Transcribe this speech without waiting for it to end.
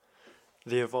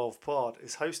The Evolve Pod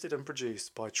is hosted and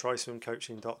produced by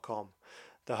TriSwimCoaching.com,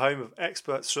 the home of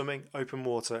expert swimming, open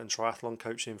water and triathlon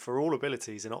coaching for all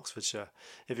abilities in Oxfordshire.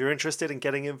 If you're interested in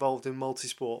getting involved in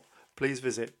multisport, please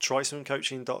visit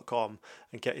TriSwimCoaching.com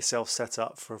and get yourself set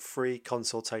up for a free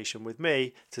consultation with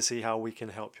me to see how we can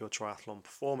help your triathlon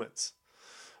performance.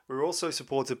 We're also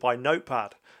supported by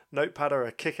Notepad. Notepad are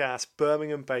a kick-ass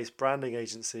Birmingham-based branding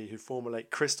agency who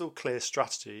formulate crystal clear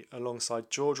strategy alongside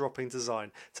jaw-dropping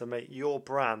design to make your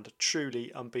brand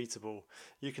truly unbeatable.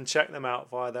 You can check them out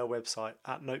via their website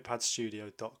at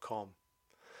notepadstudio.com.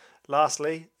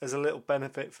 Lastly, as a little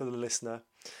benefit for the listener,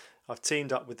 I've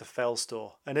teamed up with the Fell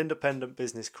Store, an independent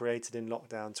business created in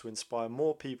lockdown to inspire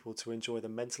more people to enjoy the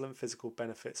mental and physical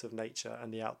benefits of nature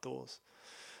and the outdoors.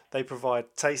 They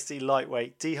provide tasty,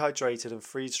 lightweight, dehydrated and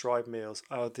freeze-dried meals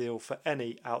ideal for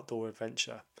any outdoor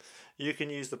adventure. You can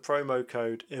use the promo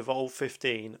code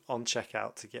EVOLVE15 on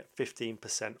checkout to get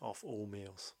 15% off all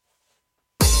meals.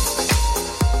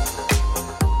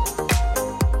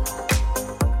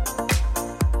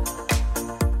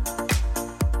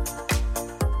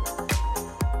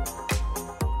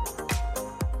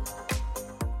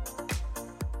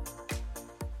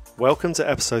 Welcome to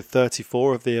episode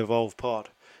 34 of the Evolve Pod.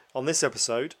 On this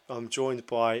episode, I'm joined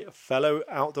by fellow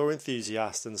outdoor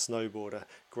enthusiast and snowboarder,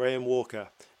 Graham Walker,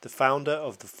 the founder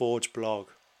of the Forge blog.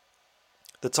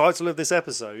 The title of this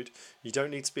episode, You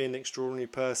Don't Need to Be an Extraordinary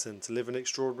Person to Live an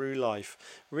Extraordinary Life,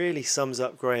 really sums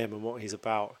up Graham and what he's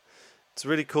about. It's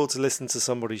really cool to listen to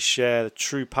somebody share the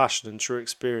true passion and true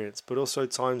experience, but also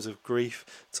times of grief,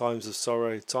 times of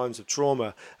sorrow, times of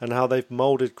trauma, and how they've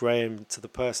moulded Graham to the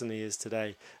person he is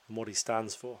today and what he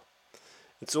stands for.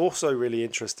 It's also really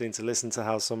interesting to listen to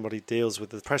how somebody deals with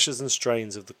the pressures and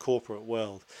strains of the corporate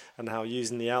world and how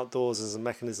using the outdoors as a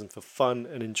mechanism for fun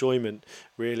and enjoyment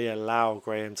really allow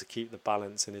Graham to keep the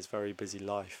balance in his very busy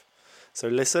life. So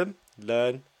listen,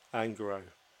 learn and grow.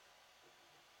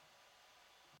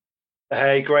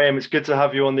 Hey Graham, it's good to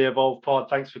have you on the Evolve Pod.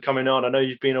 Thanks for coming on. I know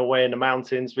you've been away in the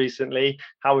mountains recently.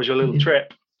 How was your little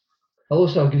trip? Hello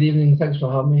sir, good evening. Thanks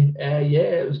for having me.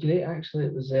 Yeah, it was great actually.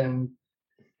 It was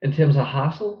in terms of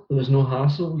hassle, there was no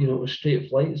hassle. It was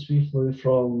straight flights. We flew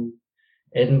from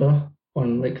Edinburgh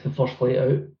on like the first flight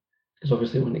out, because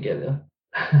obviously we want to get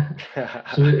there.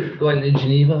 So we got into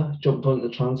Geneva, jumped on the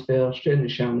transfer, straight into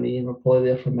Chamonix, and we're probably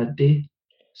there for midday.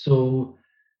 So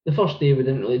the first day we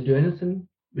didn't really do anything.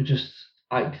 We just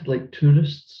acted like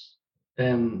tourists, took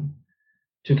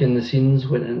in the scenes,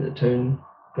 went into town,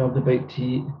 grabbed a bite to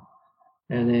eat,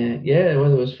 and yeah, the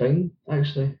weather was fine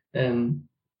actually.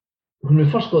 When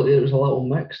we first got there, it was a little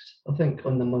mixed. I think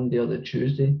on the Monday or the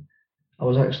Tuesday, I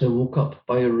was actually woke up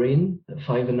by rain at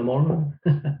 5 a.m.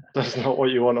 That's not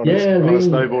what you want on, Yeah, on a rain.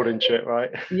 snowboarding trip,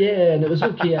 right? Yeah, and it was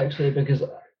okay actually, because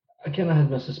I kind of had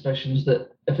my suspicions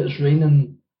that if it's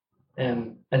raining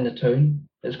in the town,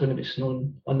 it's going to be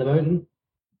snowing on the mountain.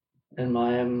 And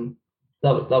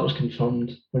that was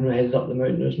confirmed when we headed up the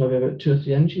mountain. It was maybe about 2 or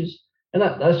 3 inches, and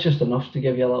that's just enough to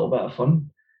give you a little bit of fun.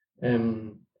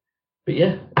 But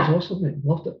yeah, it was awesome, mate.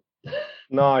 Loved it.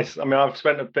 Nice. I mean, I've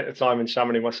spent a bit of time in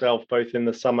Chamonix myself, both in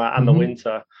the summer and the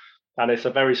winter, and it's a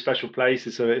very special place.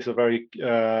 It is a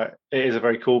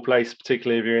very cool place,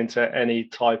 particularly if you're into any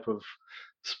type of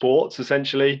sports.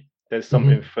 Essentially, there's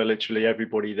something for literally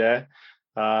everybody there,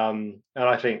 and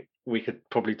I think we could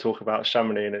probably talk about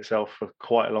Chamonix in itself for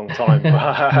quite a long time.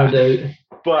 No doubt.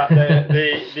 But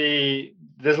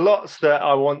there's lots that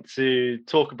I want to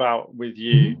talk about with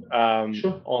you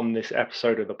Sure. on this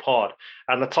episode of the pod.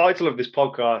 And the title of this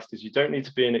podcast is You Don't Need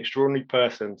to Be an Extraordinary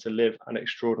Person to Live an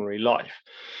Extraordinary Life.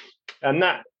 And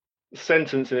that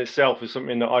sentence in itself is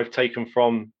something that I've taken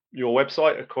from your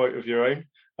website, a quote of your own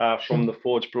from the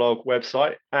Forge blog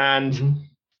website. And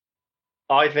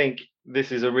I think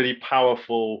this is a really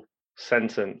powerful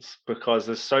sentence, because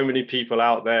there's so many people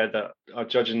out there that are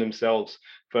judging themselves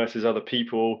versus other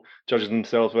people, judging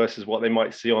themselves versus what they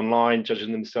might see online,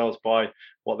 judging themselves by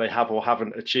what they have or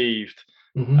haven't achieved.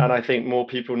 And I think more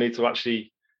people need to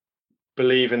actually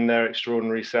believe in their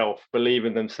extraordinary self, believe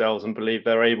in themselves, and believe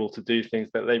they're able to do things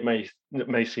that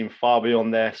may seem far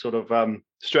beyond their sort of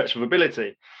stretch of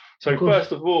ability. So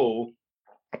first of all,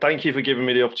 thank you for giving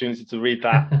me the opportunity to read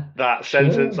that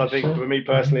sentence. I think for me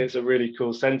personally, it's a really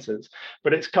cool sentence,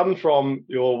 but it's come from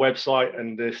your website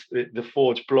and the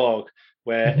Forge blog,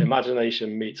 where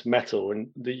imagination meets metal, and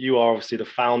you are obviously the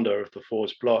founder of the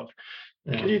Forge blog.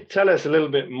 Can you tell us a little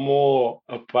bit more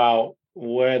about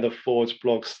where the Forge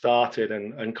blog started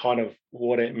and kind of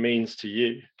what it means to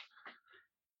you?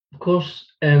 Of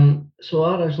course. So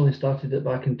I originally started it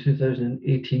back in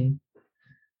 2018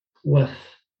 with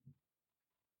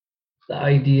the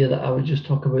idea that I would just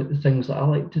talk about the things that I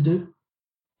like to do.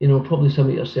 You know, probably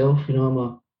similar to yourself. You know, I'm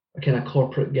a kind of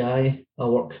corporate guy. I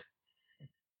work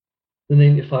the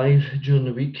 9 to 5 during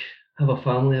the week. Have a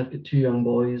family. I've got 2 young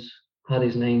boys.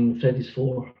 Harry's 9, Freddie's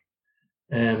 4.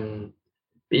 Um,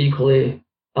 but equally,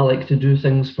 I like to do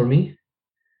things for me.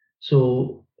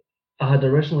 So I had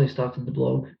originally started the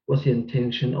blog with the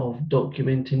intention of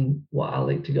documenting what I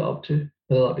like to get up to,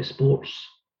 whether that be sports,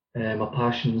 my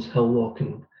passions, hill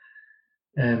walking,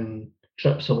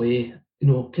 trips away, you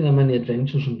know, kind of mini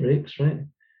adventures and breaks, right?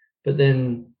 But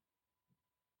then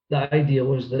the idea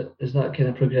was that as that kind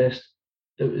of progressed,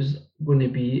 it was going to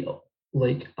be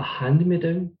like a hand me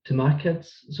down to my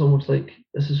kids. It's almost like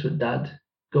this is what dad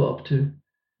got up to,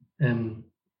 and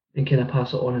kind of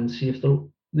pass it on and see if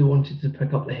they wanted to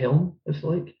pick up the helm, if they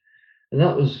like. And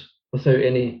that was without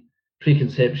any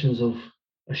preconceptions of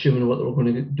assuming what they were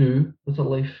going to do with their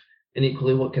life and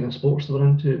equally what kind of sports they were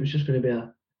into. It was just going to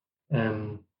be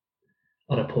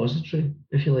a repository,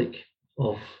 if you like,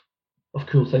 of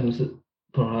cool things that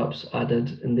perhaps I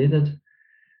did and they did.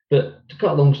 But to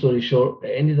cut a long story short, it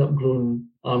ended up growing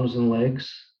arms and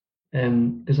legs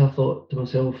because I thought to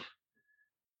myself,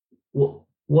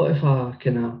 what if I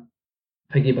kind of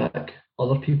piggyback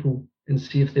other people and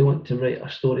see if they want to write a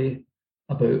story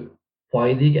about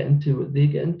why they get into what they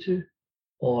get into,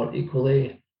 or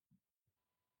equally,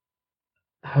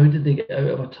 how did they get out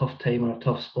of a tough time or a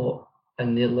tough spot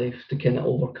in their life to kind of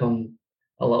overcome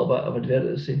a little bit of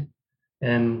adversity.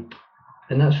 Um,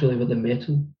 and that's really where the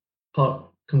metal part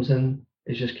comes in,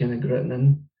 is just kind of gritting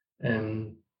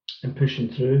in and pushing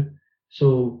through.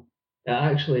 So it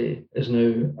actually is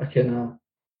now a kind of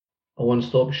a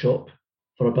one-stop shop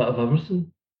for a bit of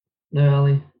everything now,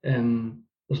 Ali.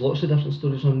 There's lots of different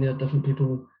stories on there, different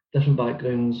people, different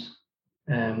backgrounds,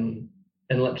 and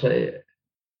literally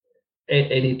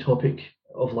any topic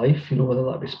of life, you know, whether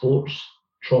that be sports,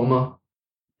 trauma,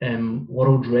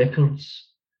 world records,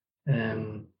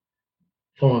 um,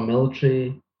 former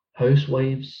military,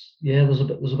 housewives. Yeah, there's a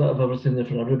bit of everything there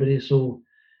for everybody. So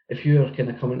if you are kind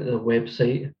of coming to the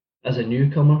website as a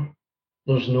newcomer,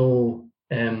 there's no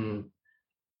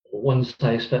one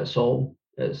size fits all.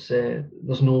 It's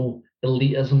there's no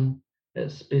elitism.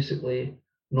 It's basically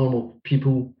normal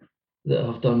people that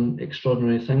have done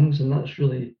extraordinary things, and that's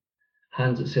really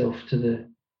hands itself to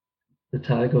the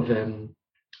tag of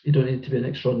you don't need to be an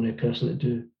extraordinary person to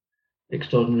do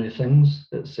extraordinary things.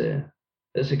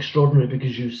 It's extraordinary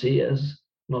because you say it is,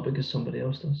 not because somebody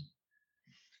else does.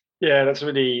 Yeah, that's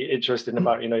really interesting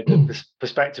about, you know, the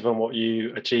perspective on what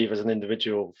you achieve as an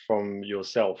individual from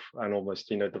yourself, and almost,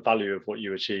 you know, the value of what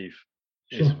you achieve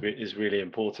Sure. is really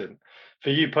important. For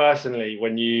you personally,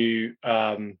 when you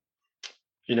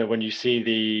you know, when you see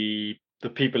the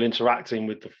people interacting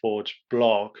with the Forge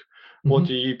blog, what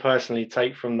do Mm-hmm. you personally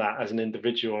take from that as an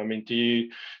individual? I mean, do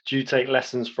you take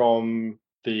lessons from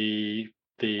the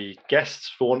guests,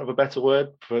 for want of a better word,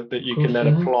 that Of you can course, then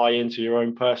yeah. apply into your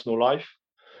own personal life?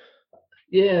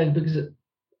 Yeah,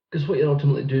 because what you're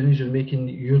ultimately doing is you're making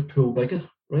your pool bigger,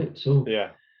 right? So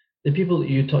Yeah. the people that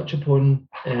you touch upon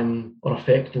or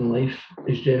affect in life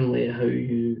is generally how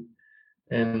you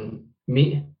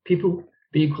meet people.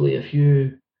 But equally, if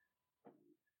you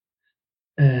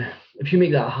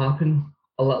make that happen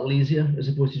a little easier as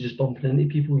opposed to just bumping into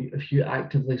people, if you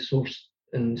actively source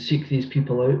and seek these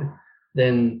people out,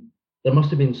 then there must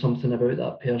have been something about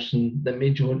that person that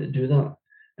made you want to do that.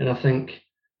 And I think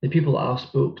the people that I've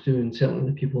spoke to, and certainly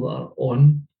the people that are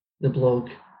on the blog,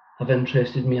 have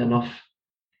interested me enough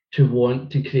to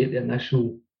want to create the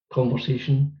initial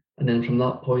conversation. And then from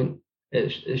that point,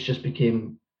 it's just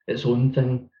became its own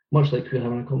thing. Much like we're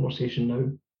having a conversation now,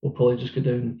 we'll probably just go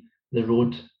down the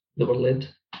road that we're led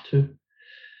to.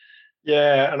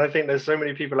 Yeah, and I think there's so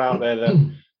many people out there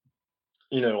that,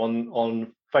 you know,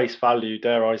 on face value,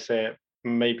 dare I say it,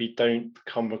 maybe don't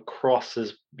come across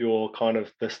as your kind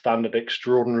of the standard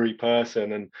extraordinary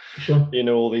person, and Sure. you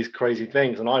know, all these crazy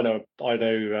things. And I know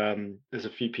there's a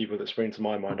few people that spring to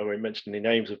my mind. I won't mention any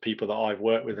names of people that I've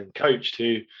worked with and coached who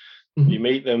you Mm-hmm.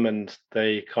 meet them and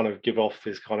they kind of give off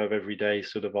this kind of everyday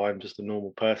sort of I'm just a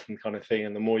normal person kind of thing.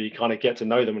 And the more you kind of get to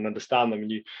know them and understand them, and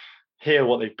you hear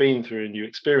what they've been through and you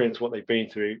experience what they've been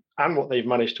through and what they've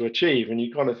managed to achieve, and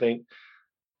you kind of think,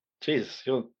 Jesus,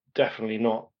 you're definitely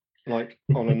not like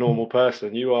on a normal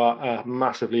person. You are a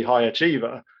massively high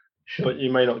achiever, Sure. but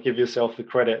you may not give yourself the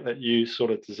credit that you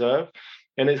sort of deserve.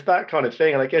 And it's that kind of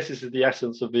thing. And I guess this is the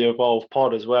essence of the Evolve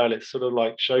pod as well. It's sort of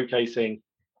like showcasing,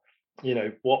 you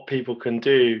know, what people can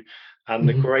do and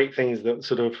the Mm-hmm. great things that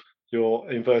sort of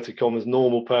your inverted commas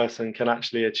normal person can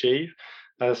actually achieve.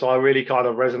 And so I really kind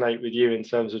of resonate with you in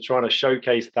terms of trying to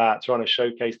showcase that, trying to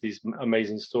showcase these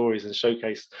amazing stories and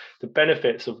showcase the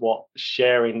benefits of what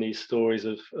sharing these stories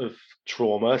of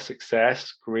trauma,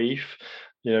 success, grief,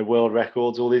 world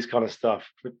records, all these kind of stuff.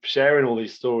 Sharing all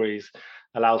these stories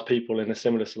allows people in a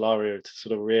similar scenario to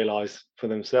sort of realize for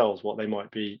themselves what they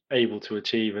might be able to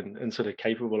achieve and sort of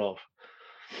capable of.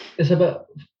 It's a bit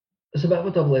of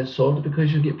a double-edged sword,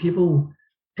 because you get people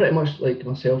pretty much like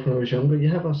myself when I was younger. You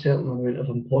have a certain amount of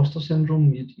imposter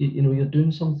syndrome. You're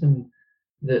doing something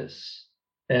that's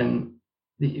that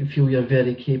you feel you're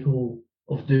very capable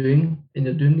of doing, and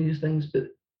you're doing these things, but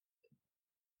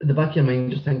in the back of your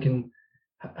mind you're thinking,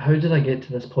 how did I get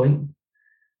to this point?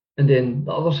 And then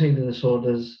the other side of the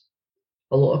sword is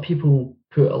a lot of people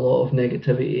put a lot of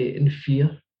negativity and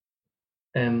fear,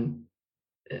 and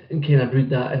kind of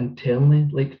brood that internally,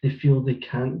 like they feel they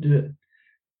can't do it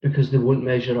because they won't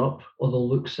measure up or they'll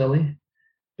look silly.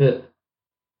 But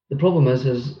the problem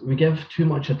is we give too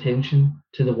much attention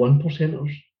to the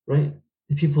 1%ers, right?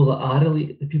 The people that are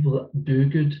elite, the people that do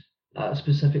good at a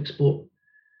specific sport.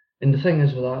 And the thing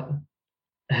is with that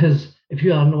is, if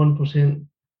you are in the 1%,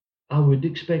 I would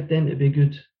expect them to be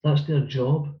good. That's their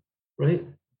job, right?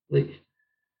 Like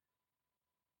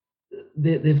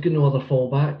they've got no other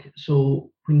fallback. So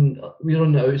when we're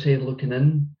on the outside looking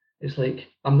in, it's like,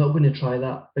 I'm not going to try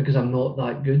that because I'm not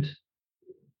that good.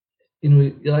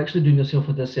 You're actually doing yourself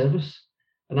a disservice.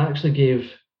 And I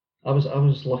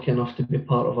was lucky enough to be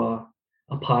part of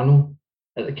a panel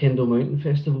at the Kendall Mountain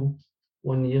Festival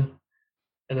one year.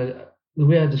 And the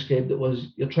way I described it was,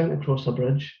 you're trying to cross a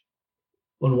bridge.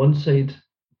 On one side,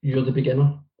 you're the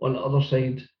beginner. On the other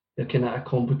side, you're kind of a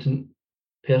competent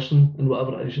person in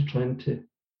whatever it is you're trying to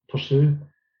pursue.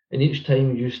 And each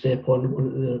time you step on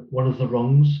one of the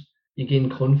rungs, you gain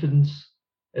confidence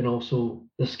and also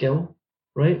the skill,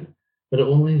 right? But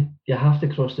you have to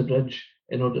cross the bridge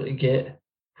in order to get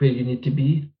where you need to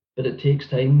be. But it takes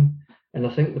time. And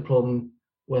I think the problem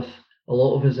with a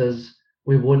lot of us is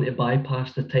we want to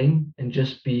bypass the time and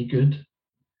just be good.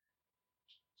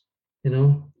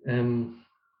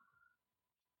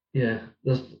 Yeah,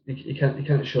 you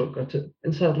can't shortcut it.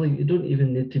 And sadly, you don't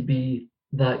even need to be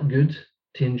that good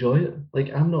to enjoy it. Like,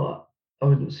 I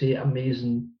wouldn't say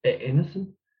amazing at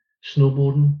anything.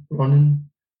 Snowboarding, running,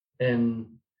 hill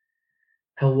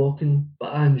walking,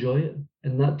 but I enjoy it.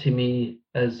 And that to me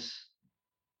is,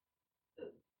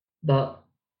 that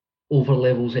over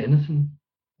levels anything.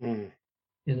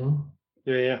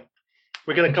 Yeah.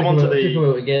 We're going to come on to the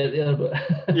people to get there, but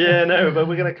but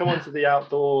we're going to come on to the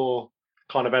outdoor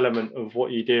kind of element of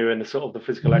what you do and the sort of the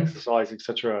physical exercise,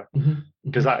 etc.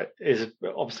 Because that is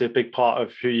obviously a big part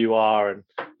of who you are and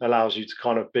allows you to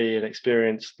kind of be and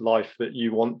experience life that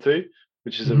you want to,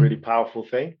 which is a really powerful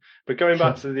thing. But going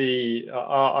back to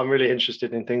I'm really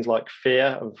interested in things like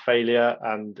fear and failure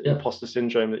and imposter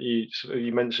syndrome that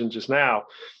you mentioned just now.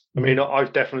 I mean,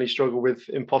 I've definitely struggled with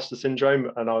imposter syndrome,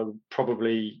 and I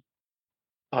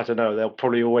don't know, there'll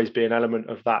probably always be an element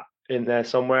of that in there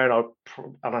somewhere,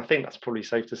 and I think that's probably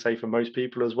safe to say for most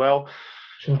people as well.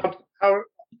 Sure.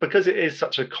 Because it is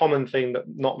such a common thing that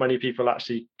not many people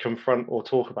actually confront or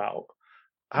talk about,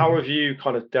 how have you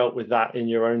kind of dealt with that in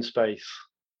your own space?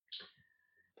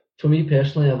 For me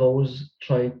personally, I've always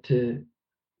tried to,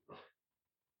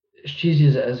 as cheesy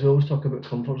as it is, we always talk about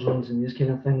comfort zones and these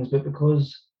kind of things, but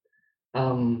because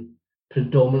I'm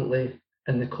predominantly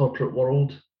in the corporate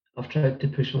world, I've tried to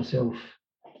push myself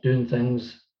doing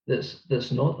things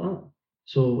that's not that.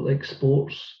 So like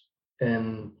sports,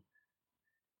 Three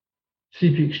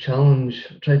Peaks Challenge,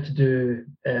 I tried to do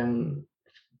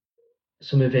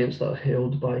some events that are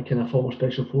held by kind of former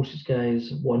Special Forces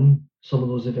guys, won some of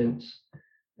those events.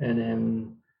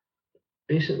 And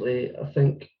basically, I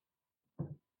think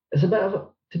it's a bit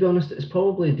of, to be honest, it's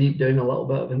probably deep down a little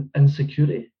bit of an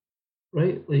insecurity,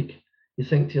 right? Like, you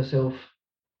think to yourself,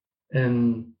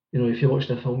 if you watched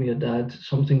a film with your dad,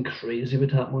 something crazy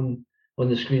would happen on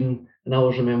the screen. And I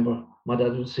always remember my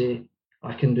dad would say,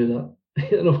 I can do that.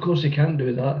 And of course, you can't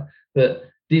do that. But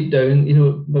deep down,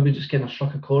 maybe just kind of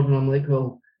struck a chord. And I'm like,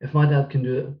 well, if my dad can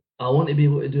do it, I want to be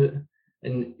able to do it.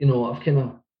 And, I've kind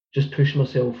of just pushed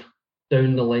myself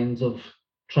down the lines of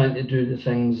trying to do the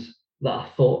things that I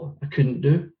thought I couldn't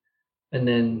do. And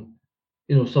then,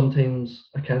 sometimes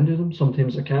I can do them,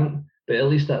 sometimes I can't. But at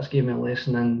least that's gave me a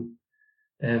lesson in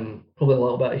probably a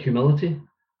little bit of humility.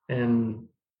 And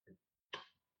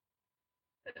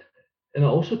it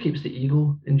also keeps the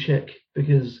ego in check,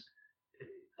 because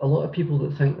a lot of people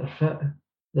that think they're fit,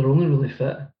 they're only really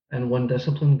fit in one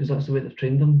discipline because that's the way they've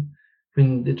trained them.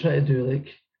 When they try to do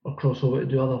or cross over to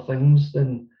do other things,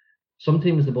 then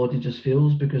sometimes the body just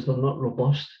fails because they're not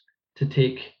robust to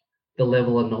take the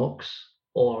level of knocks,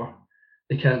 or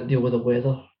they can't deal with the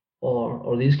weather,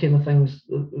 or these kind of things.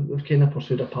 They've kind of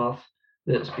pursued a path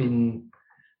that's been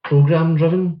program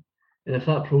driven, and if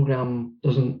that program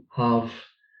doesn't have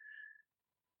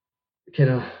kind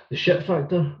of the shit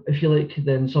factor, if you like,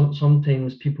 then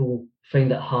sometimes people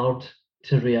find it hard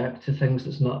to react to things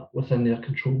that's not within their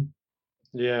control.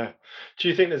 Yeah. Do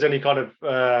you think there's any kind of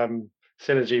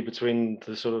synergy between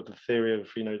the sort of the theory of,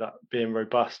 that being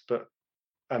robust,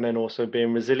 and then also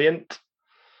being resilient?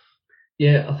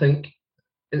 Yeah, I think,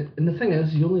 and the thing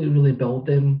is, you only really build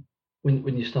them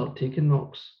when you start taking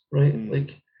knocks, right?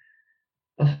 Like,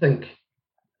 I think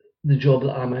the job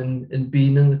that I'm in and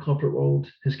being in the corporate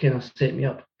world has kind of set me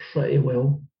up pretty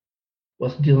well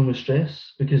with dealing with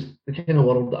stress, because the kind of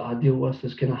world that I deal with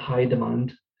is kind of high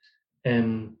demand,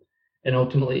 and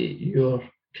ultimately you're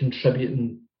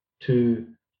contributing to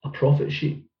a profit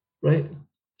sheet, right?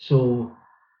 So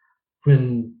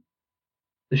when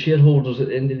the shareholders at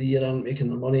the end of the year aren't making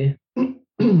their money,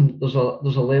 there's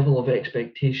a level of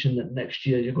expectation that next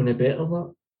year you're going to better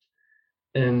that,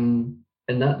 and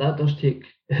that does take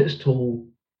its toll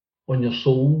on your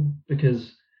soul,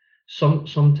 because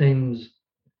sometimes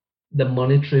the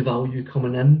monetary value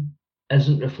coming in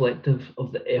isn't reflective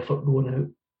of the effort going out.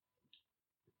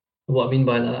 And what I mean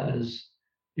by that is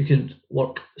you could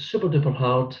work super duper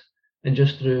hard, and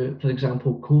just through, for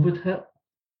example, COVID hit,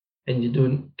 and you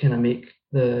don't kind of make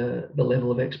the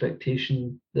level of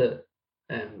expectation that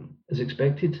is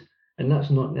expected, and that's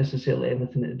not necessarily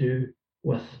anything to do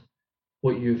with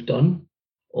what you've done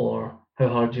or how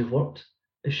hard you've worked.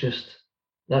 It's just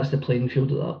that's the playing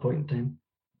field at that point in time.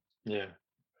 Yeah.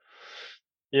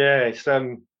 It's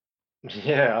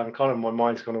yeah, I'm kind of, my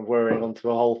mind's kind of whirring onto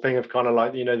the whole thing of kind of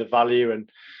like, the value and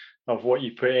of what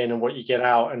you put in and what you get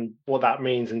out, and what that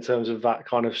means in terms of that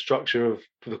kind of structure of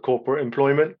the corporate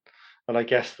employment. And I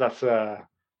guess that's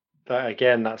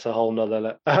that's a whole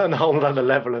nother a whole nother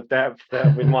level of depth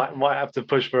that we might have to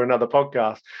push for another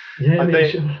podcast. Yeah, I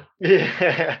mate, think, sure.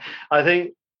 yeah, I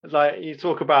think, like, you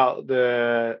talk about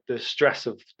the stress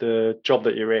of the job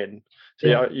that you're in. So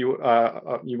Yeah.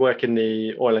 you work in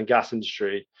the oil and gas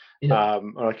industry. Yeah.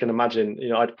 And I can imagine,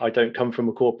 I don't come from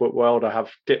a corporate world. I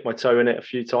have dipped my toe in it a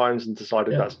few times and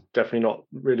decided that's definitely not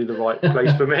really the right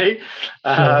place for me.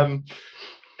 Sure.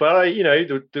 But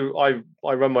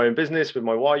I run my own business with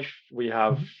my wife. We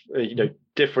have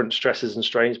different stresses and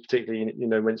strains, particularly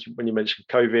when you mentioned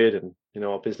COVID, and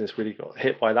our business really got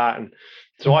hit by that. And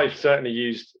so I've certainly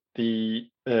used the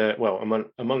well,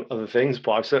 among other things,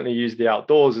 but I've certainly used the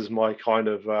outdoors as my kind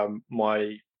of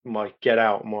my get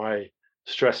out, my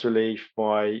stress relief,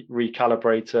 my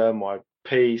recalibrator, my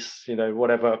peace,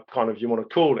 whatever kind of you want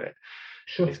to call it.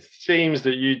 Sure. It seems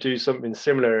that you do something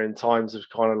similar in times of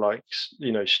kind of like,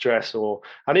 stress,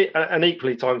 and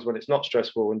equally times when it's not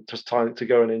stressful and just time to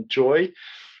go and enjoy.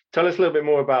 Tell us a little bit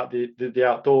more about the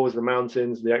outdoors, the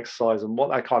mountains, the exercise, and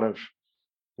what that kind of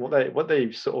what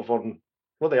they sort of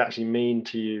what they actually mean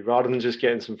to you, rather than just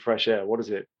getting some fresh air. What does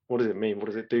it mean? What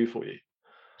does it do for you?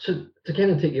 So to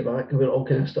kind of take you back, and where it all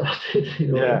kind of started,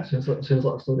 Yeah. it sounds like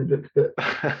a storybook, but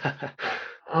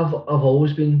I've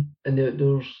always been in the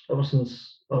outdoors ever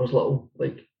since I was little,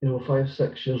 like 5,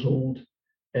 6 years old.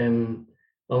 My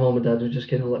mum and dad would just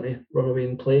kind of let me run away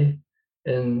and play,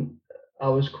 and I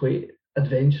was quite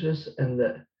adventurous in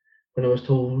that when I was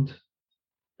told,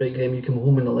 right, Graham, you come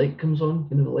home and the light comes on,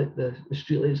 the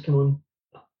street lights come on,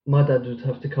 my dad would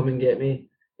have to come and get me.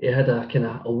 He had a kind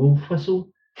of a wolf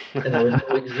whistle, and I would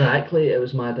know exactly it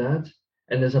was my dad.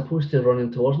 And as opposed to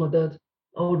running towards my dad,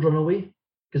 I would run away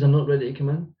because I'm not ready to come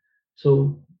in.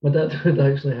 So my dad would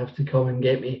actually have to come and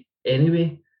get me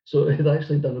anyway. So he'd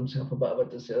actually done himself a bit of a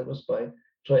disservice by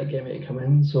trying to get me to come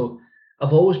in. So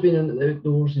I've always been into the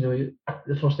outdoors.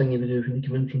 The first thing you would do when you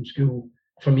come in from school,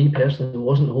 for me personally, it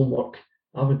wasn't homework.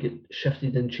 I would get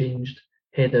shifted and changed,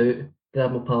 head out,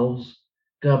 grab my pals,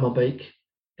 grab my bike,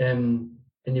 and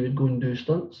you would go and do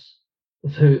stunts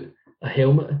without a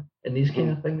helmet and these kind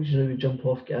of things. You jump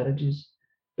off garages.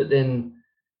 But then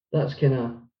that's kind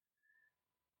of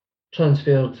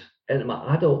transferred into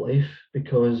my adult life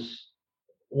because,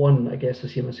 one, I guess I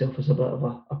see myself as a bit of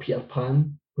a Peter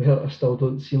Pan, where I still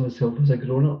don't see myself as a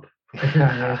grown up.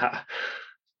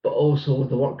 But also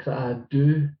the work that I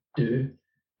do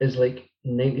is like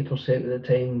 90% of the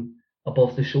time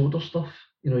above the shoulder stuff.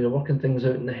 You're working things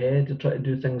out in the head, you're trying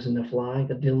to do things in the fly,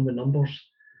 you're dealing with numbers,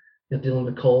 you're dealing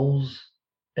with calls.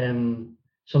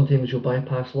 Sometimes you'll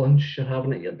bypass lunch, you're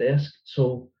having it at your desk.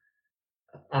 So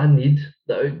I need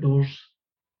the outdoors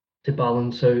to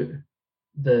balance out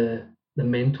the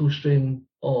mental strain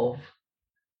of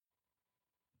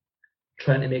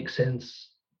trying to make sense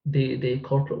day to day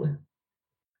corporately.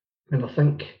 And I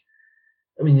think,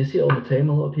 I mean, you see it all the time.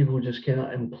 A lot of people just kind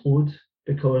of implode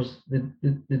because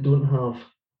they don't have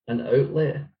an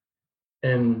outlet,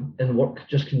 and work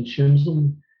just consumes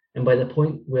them. And by the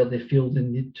point where they feel they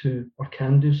need to or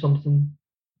can do something,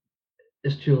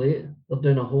 it's too late. They're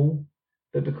down a hole.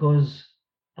 But because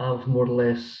I've more or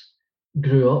less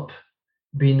grew up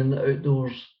being in the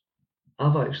outdoors,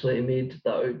 I've actually made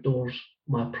the outdoors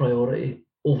my priority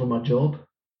over my job.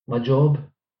 My job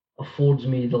affords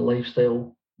me the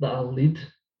lifestyle that I lead,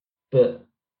 but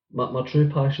my true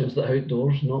passion is the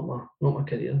outdoors, not my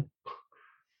career.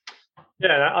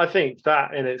 Yeah, I think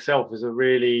that in itself is a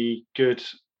really good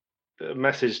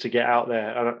message to get out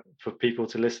there for people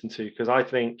to listen to, because I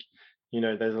think,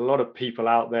 there's a lot of people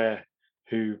out there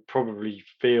who probably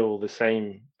feel the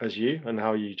same as you and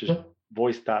how you just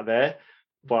voiced that there,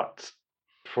 but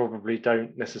probably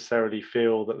don't necessarily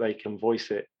feel that they can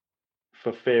voice it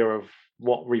for fear of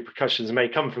what repercussions may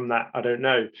come from that. I don't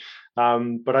know,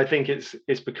 but I think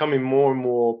it's becoming more and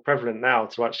more prevalent now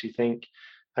to actually think,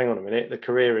 hang on a minute, the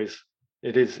career is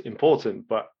important,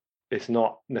 but it's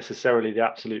not necessarily the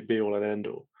absolute be all and end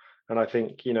all. And I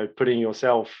think, putting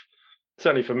yourself,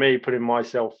 certainly for me, putting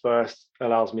myself first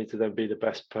allows me to then be the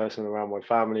best person around my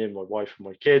family and my wife and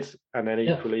my kids. And then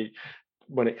equally,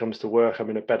 when it comes to work, I'm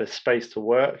in a better space to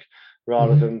work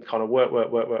rather than kind of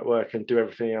work and do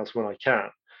everything else when I can.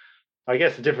 I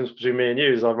guess the difference between me and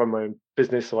you is I run my own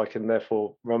business, so I can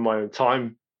therefore run my own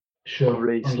time. Sure,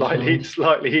 probably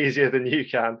slightly easier than you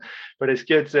can, but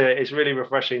it's really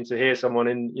refreshing to hear someone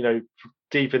in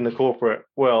deep in the corporate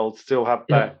world still have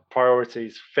their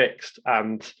priorities fixed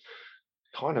and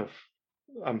kind of,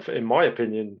 in my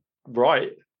opinion,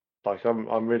 right. Like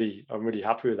I'm really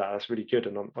happy with that. That's really good,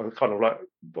 and I'm kind of like,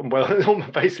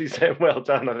 I'm basically saying well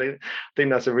done. I think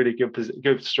that's a really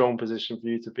good strong position for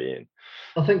you to be in.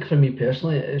 I think for me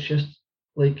personally, it's just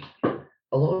like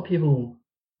a lot of people,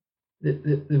 they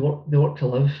work to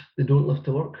live, they don't live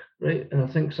to work, right? And I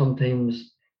think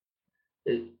sometimes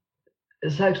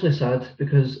it's actually sad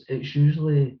because it's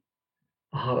usually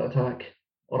a heart attack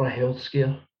or a health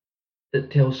scare that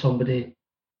tells somebody,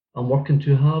 I'm working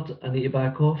too hard, I need to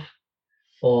back off,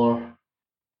 or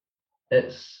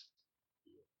it's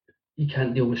you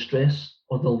can't deal with stress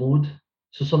or the load,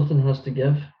 so something has to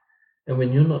give. And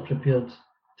when you're not prepared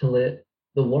to let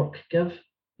the work give,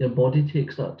 your body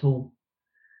takes that toll.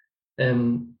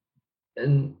 And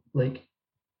like,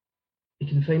 you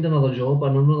can find another job.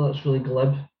 I know that's really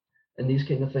glib and these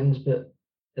kind of things, but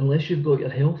unless you've got your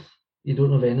health, you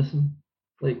don't have anything.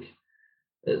 Like,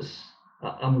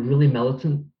 I'm really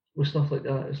militant with stuff like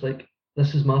that. It's like,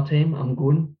 this is my time, I'm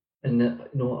going, and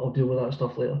I'll deal with that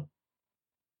stuff later.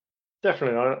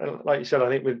 Definitely, like you said, I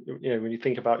think with when you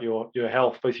think about your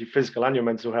health, both your physical and your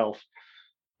mental health,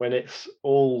 when it's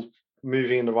all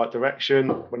moving in the right direction,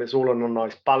 when it's all on a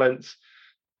nice balance,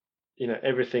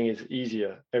 everything is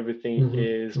easier, everything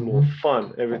is more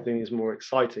fun, everything is more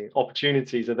exciting.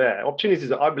 Opportunities are there.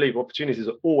 I believe opportunities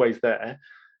are always there,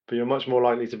 but you're much more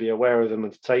likely to be aware of them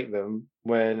and to take them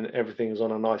when everything is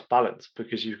on a nice balance,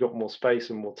 because you've got more space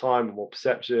and more time and more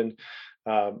perception,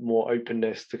 more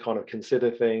openness to kind of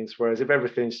consider things. Whereas if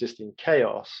everything's just in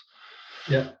chaos,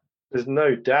 there's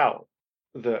no doubt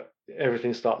that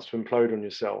everything starts to implode on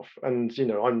yourself. And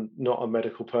I'm not a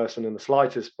medical person in the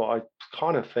slightest, but I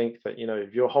kind of think that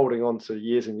if you're holding on to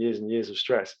years and years and years of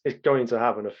stress, it's going to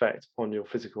have an effect on your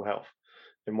physical health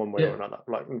in one way or another,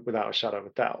 like without a shadow of a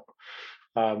doubt.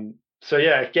 So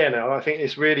yeah, again, I think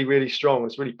it's really, really strong.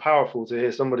 It's really powerful to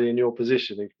hear somebody in your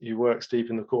position who works deep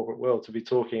in the corporate world to be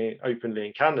talking openly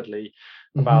and candidly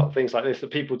about things like this that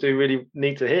people do really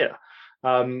need to hear.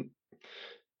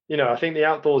 I think the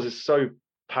outdoors is so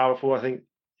powerful. I think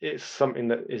it's something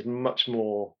that is much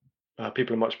more,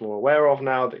 people are much more aware of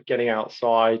now, that getting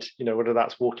outside, whether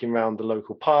that's walking around the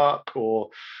local park or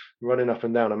running up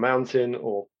and down a mountain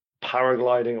or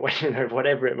paragliding, or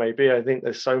whatever it may be. I think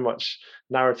there's so much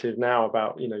narrative now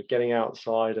about getting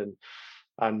outside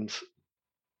and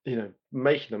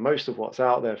making the most of what's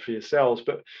out there for yourselves.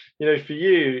 But for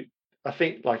you, I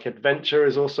think like adventure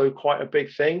is also quite a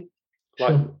big thing.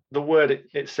 Like the word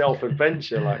itself,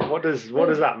 adventure, like what does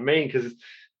that mean? Because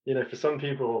for some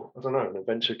people, I don't know, an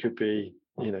adventure could be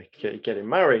getting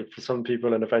married. For some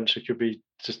people, an adventure could be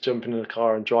just jumping in a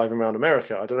car and driving around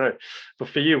America. I don't know, but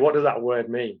for you, what does that word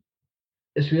mean?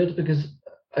 It's weird because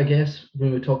I guess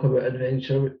when we talk about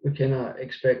adventure, we kind of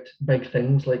expect big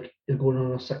things, like you're going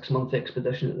on a 6-month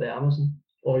expedition at the Amazon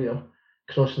or you're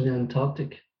crossing the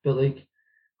Antarctic. But like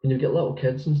when you get little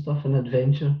kids and stuff, an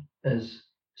adventure is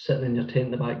sitting in your tent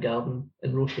in the back garden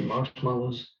and roasting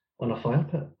marshmallows on a fire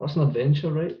pit. That's an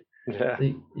adventure, right? Yeah.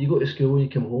 Like, you go to school, you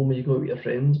come home, you go out with your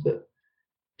friends, but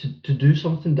to do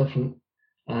something different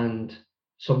and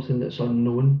something that's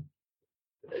unknown,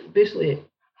 basically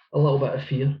a little bit of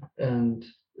fear, and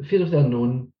the fear of the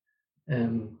unknown,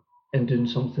 and doing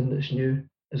something that's new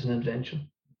is an adventure.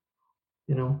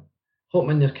 You know,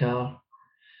 hopping in your car,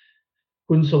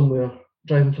 going somewhere,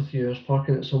 driving for 3 hours,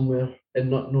 parking it somewhere, and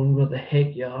not knowing where the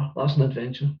heck you are, that's an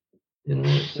adventure. You know,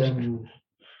 it's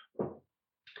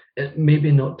it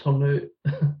maybe not turn out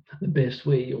the best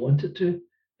way you want it to,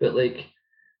 but like,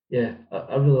 yeah,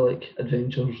 I really like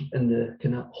adventures in the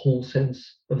kind of whole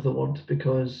sense of the word,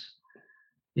 because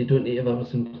you don't need to have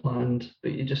everything planned,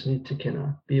 but you just need to kind of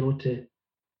be able to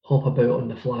hop about on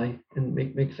the fly and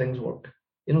make things work.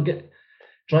 You know,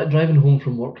 driving home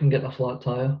from work and getting a flat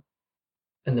tire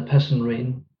in the piss and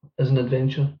rain is an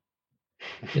adventure.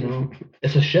 You know,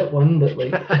 it's a shit one, but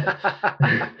like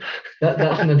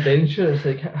that's an adventure. It's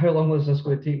like, how long is this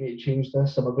going to take me to change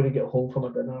this? Am I going to get home for my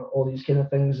dinner? All these kind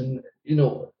of things, and you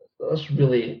know, that's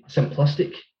really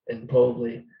simplistic and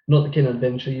probably not the kind of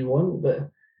adventure you want.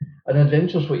 But an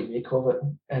adventure is what you make of it,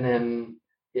 and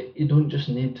you don't just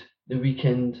need the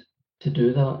weekend to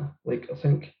do that. Like, I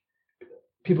think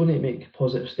people need to make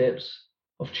positive steps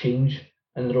of change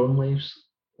in their own lives.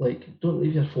 Like, don't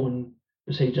leave your phone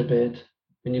beside your bed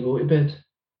when you go to bed.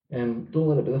 Don't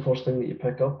let it be the first thing that you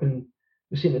pick up. And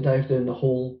we seem to dive down the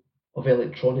hole of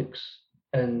electronics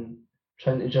and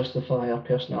trying to justify our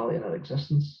personality and our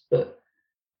existence. But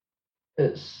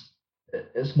it's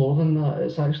it's more than that.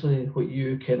 It's actually what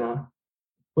you kind of,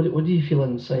 what do you feel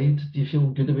inside? Do you feel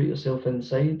good about yourself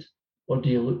inside, or do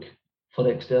you look for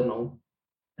external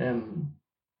um,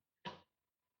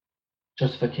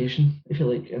 justification, if you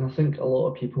like? And I think a lot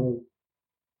of people,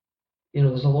 you know,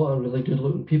 there's a lot of really good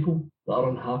looking people that are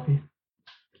unhappy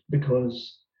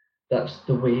because that's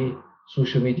the way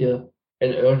social media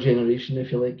in our generation,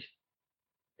 if you like,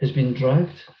 has been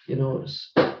dragged. You know,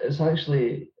 it's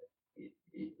actually,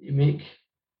 you make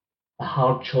a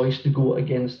hard choice to go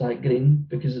against that grain,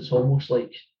 because it's almost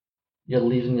like you're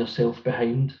leaving yourself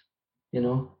behind. You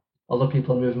know, other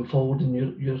people are moving forward and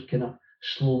you're kind of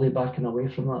slowly backing away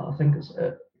from that. I think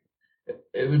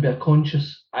it would be a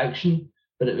conscious action,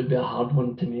 but it would be a hard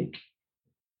one to make.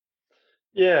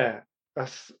 Yeah,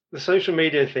 that's the social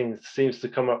media thing seems to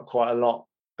come up quite a lot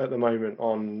at the moment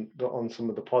on some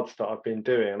of the pods that I've been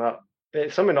doing, and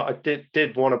it's something that I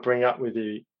did want to bring up with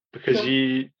you, because Sure.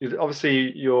 you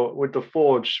obviously, you're with the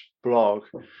Forge blog,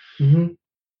 Mm-hmm.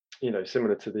 you know,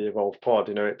 similar to the Evolve pod.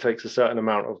 You know, it takes a certain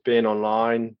amount of being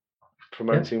online, Yep.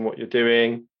 promoting what you're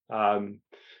doing,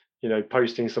 you know,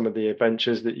 posting some of the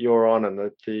adventures that you're on,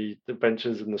 and the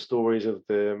adventures and the stories of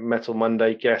the Metal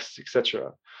Monday guests,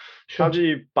 etc. How Sure. do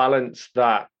you balance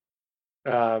that,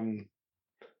 um,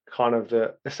 kind of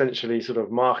the essentially sort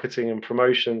of marketing and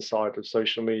promotion side of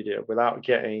social media, without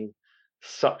getting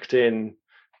sucked in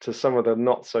to some of the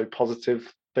not so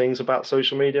positive things about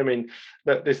social media? I mean,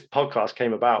 this podcast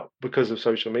came about because of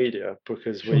social media,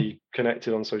 because Sure. we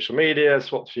connected on social media,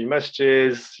 swapped a few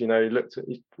messages, you know, looked at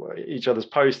each other's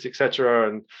posts, etc.,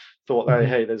 and thought, hey, Mm-hmm.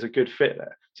 hey, there's a good fit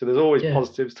there. So there's always Yeah,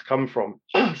 positives to come from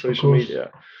of social course.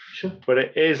 media, Sure. but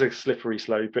it is a slippery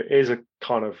slope. It is a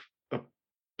kind of a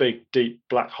big, deep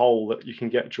black hole that you can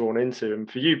get drawn into. And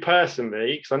for you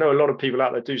personally, because I know a lot of people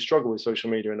out there do struggle with social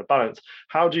media and the balance,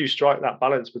 how do you strike that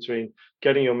balance between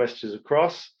getting your messages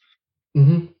across,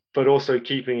 Mm-hmm. but also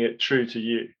keeping it true to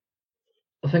you?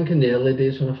 I think in the early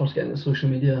days when I first got into social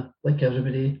media, like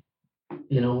everybody,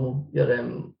 you know, you're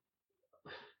in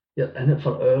it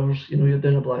for hours. You know, you're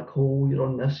down a black hole. You're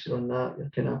on this. You're on that. You're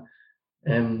kind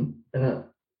of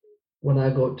when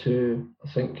I got to, I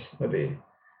think maybe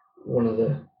one of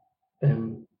the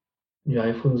um, new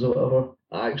iPhones or whatever,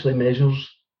 it actually measures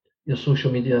your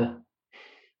social media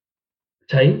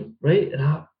time, right? And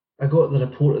I got the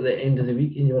report at the end of the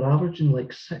week, and you were averaging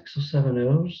like 6 or 7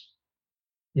 hours,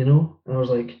 you know? And I was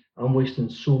like, I'm wasting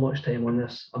so much time on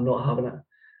this. I'm not having it.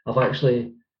 I've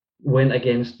actually went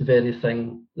against the very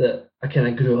thing that I kind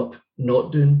of grew up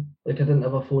not doing. Like, I didn't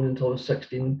have a phone until I was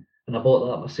 16, and I bought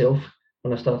that myself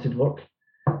when I started work.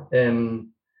 I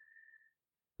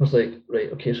was like,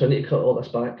 right, okay, so I need to cut all this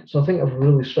back. So I think I've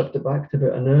really stripped it back to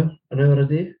about an hour a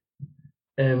day.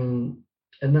 Um,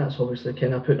 and that's obviously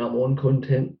kind of putting up my own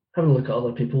content, having a look at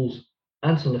other people's,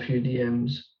 answering a few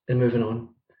DMs, and moving on.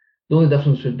 The only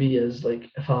difference would be is like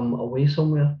if I'm away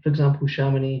somewhere, for example,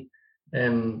 Chamonix,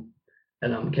 and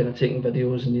I'm kind of taking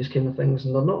videos and these kind of things,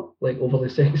 and they're not like overly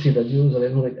sexy videos or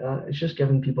anything like that. It's just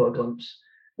giving people a glimpse.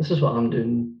 This is what I'm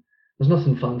doing. There's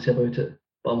nothing fancy about it.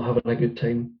 but I'm having a good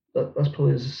time. That's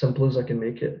probably as simple as I can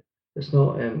make it. It's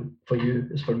not for you,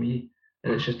 it's for me,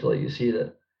 and it's just to let you see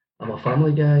that I'm a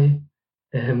family guy.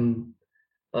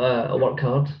 I work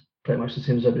hard, pretty much the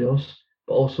same as everybody else,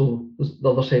 but also the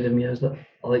other side of me is that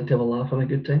I like to have a laugh and a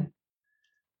good time.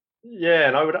 Yeah,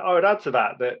 and I would add to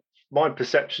that my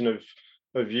perception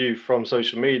of you from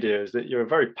social media is that you're a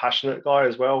very passionate guy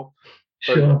as well.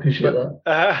 Sure, I appreciate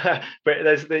that. But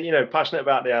there's passionate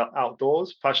about the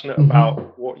outdoors, passionate about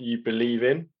Mm-hmm. what you believe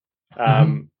in,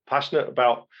 Mm-hmm. passionate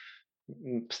about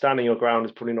standing your ground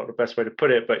is probably not the best way to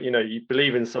put it, but you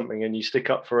believe in something and you stick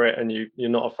up for it, and you're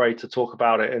not afraid to talk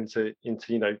about it and to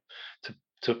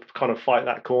to kind of fight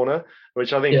that corner,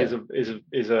 which I think Yeah,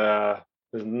 is a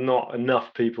there's not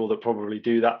enough people that probably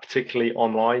do that, particularly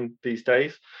online these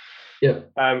days. yeah,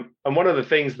 And one of the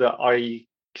things that I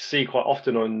see quite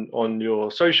often on your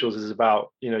socials is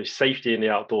about safety in the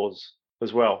outdoors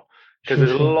as well, because sure,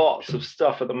 there's sure, lots sure. of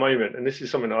stuff at the moment, and this is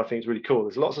something that I think is really cool.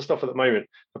 There's lots of stuff at the moment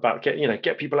about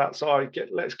get people outside,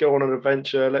 let's go on an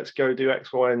adventure, let's go do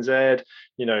X, Y, and Z.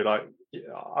 Like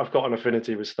I've got an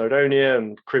affinity with Snowdonia,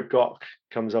 and Crib Goch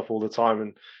comes up all the time,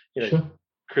 and Sure.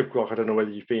 Crib Goch, I don't know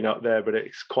whether you've been up there, but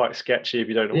it's quite sketchy if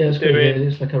you don't know Yeah, what it's you're quite doing. hairy.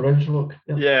 It's like a ridge rock.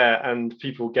 Yeah. Yeah, and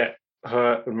people get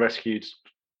hurt and rescued,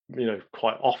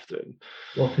 quite often.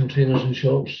 Walking trainers and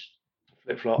shorts.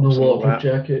 Flip No flops and all waterproof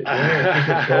that. jacket. Yeah,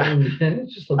 visit Scotland. Yeah,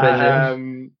 it's just like anything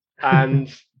else.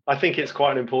 And I think it's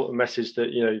quite an important message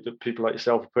that that people like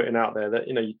yourself are putting out there, that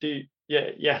you do,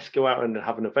 yes, go out and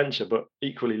have an adventure, but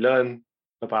equally learn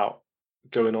about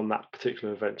going on that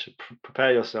particular adventure.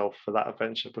 Prepare yourself for that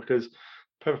adventure, because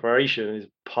preparation is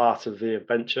part of the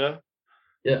adventure.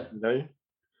 Yeah, You know.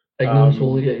 ignorance will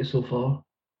only Um, get you so far.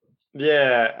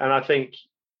 yeah, and I think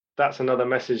that's another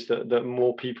message that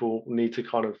more people need to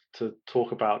kind of to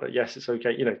talk about, that yes, it's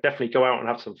okay, definitely go out and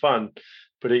have some fun,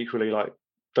 but equally, like,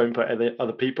 don't put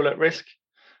other people at risk.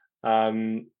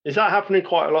 Is that happening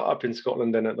quite a lot up in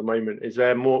Scotland then at the moment? Is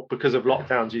there more because of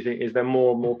lockdowns? Do you think, is there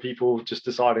more and more people just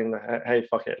deciding that, hey,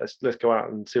 fuck it, let's go out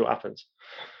and see what happens?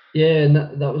 Yeah, and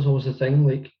that was always the thing.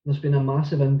 Like, there's been a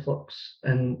massive influx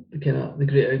in the kind of the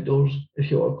great outdoors,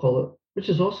 if you want to call it, which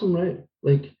is awesome, right?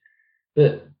 Like,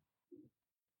 but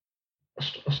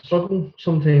I struggle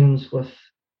sometimes with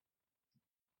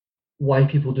why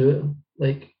people do it.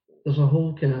 Like, there's a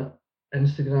whole kind of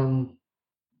Instagram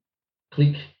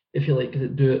clique, if you like,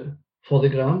 that do it for the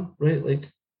gram, right? Like,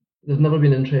 they've never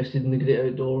been interested in the great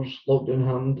outdoors. Lockdown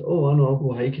happened. Oh, I know, I'll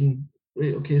go hiking.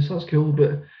 Right, okay, so that's cool,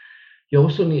 but you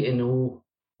also need to know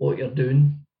what you're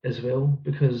doing as well,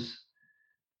 because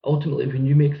ultimately, when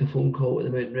you make the phone call to the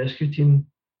mountain rescue team,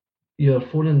 you're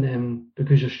phoning them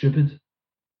because you're stupid,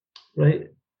 right?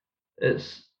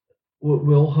 It's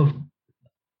we all have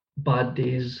bad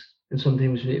days, and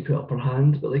sometimes we need to put up our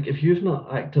hand. But like, if you've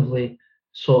not actively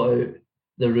sought out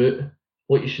the route,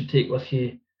 what you should take with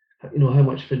you, how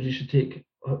much food you should take,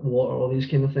 water, all these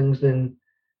kind of things, then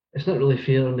it's not really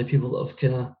fair on the people that have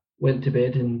kind of went to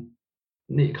bed and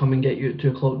need to come and get you at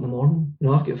 2 o'clock in the morning.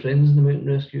 I've got friends in the mountain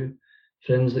rescue,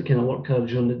 friends that kind of work hard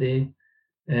during the day,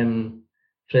 um,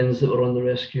 friends that were on the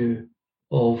rescue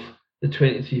of the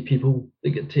 23 people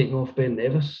that get taken off Ben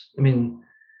Nevis. I mean,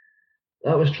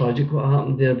 that was tragic what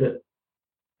happened there, but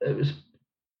it was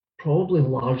probably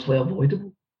largely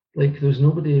avoidable. Like, there was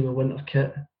nobody with winter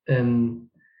kit. And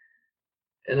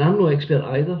I'm no expert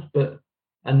either, but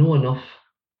I know enough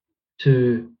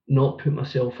to not put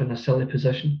myself in a silly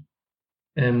position.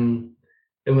 Um,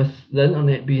 and with the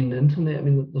internet being the internet, I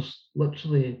mean, there's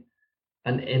literally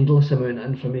an endless amount of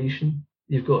information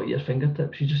you've got at your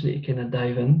fingertips. You just need to kind of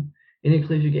dive in. If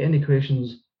you get any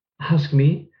questions, ask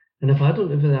me. And if I don't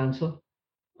have the answer,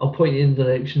 I'll point you in the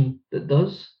direction that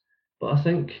does. But I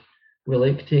think we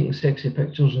like taking sexy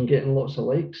pictures and getting lots of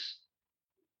likes.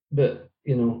 But,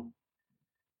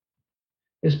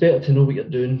 it's better to know what you're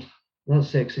doing. That's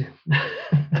sexy.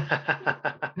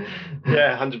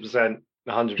 Yeah, 100%,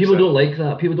 100%. People don't like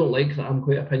that. People don't like that I'm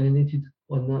quite opinionated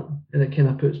on that. And it kind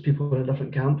of puts people in a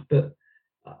different camp. But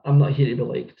I'm not here to be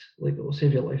liked. Like, it will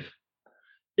save your life.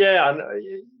 Yeah, and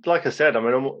like I said, I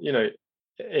mean,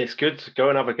 it's good to go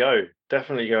and have a go.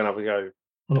 Definitely go and have a go,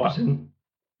 but 100%.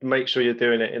 make sure you're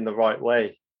doing it in the right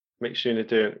way. Make sure you're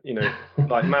doing,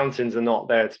 like, mountains are not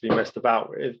there to be messed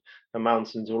about with, and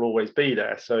mountains will always be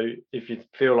there. So if you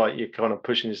feel like you're kind of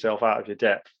pushing yourself out of your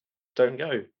depth, don't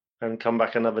go and come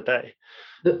back another day.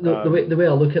 The way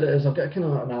I look at it is, I've got a kind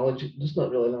of analogy. It's not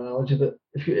really an analogy, but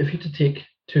if you to take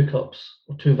 2 cups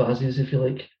or 2 vases, if you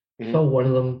like, Mhm. fill one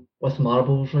of them with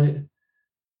marbles, right?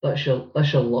 That's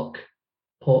your luck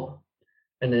pot,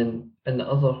 and then in the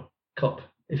other cup,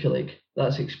 if you like,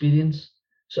 that's experience.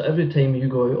 So every time you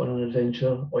go out on an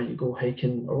adventure or you go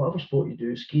hiking or whatever sport you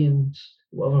do, skiing,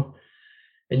 whatever,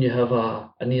 and you have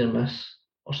a near miss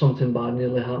or something bad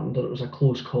nearly happened or it was a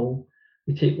close call,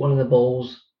 you take one of the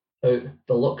balls out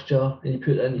the luck jar and you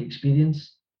put it into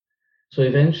experience. So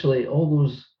eventually all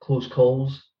those close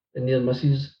calls and near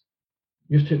misses,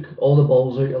 you've took all the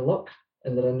balls out of luck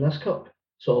and they're in this cup.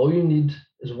 So all you need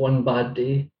is one bad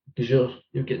day because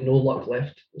you've got no luck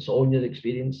left. It's all in your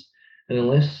experience. And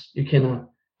unless you kind of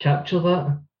capture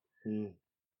that,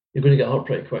 you're going to get hurt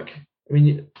pretty quick. I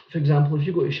mean, for example, if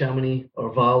you go to Chamonix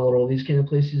or Val or all these kind of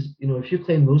places, if you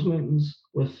climb those mountains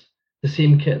with the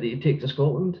same kit that you take to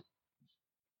Scotland,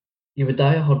 you would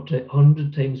die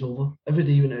 100 times over. Every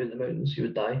day you went out in the mountains, you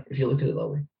would die if you look at it that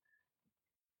way.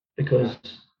 Because,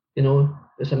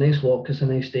 it's a nice walk, it's a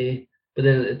nice day, but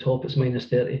then at the top it's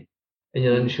 -30 and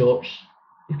you're in shorts,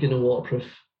 you've got no waterproof.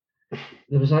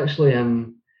 There was actually,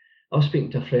 I was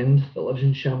speaking to a friend that lives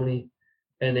in Chamonix,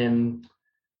 and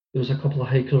there was a couple of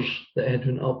hikers that had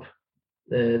went up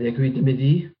the Aiguille du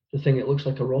Midi, the thing that looks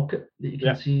like a rocket that you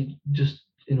can see just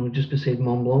beside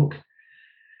Mont Blanc.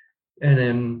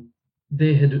 And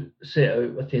they had set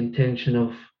out with the intention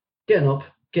of getting up,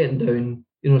 getting down,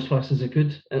 as fast as they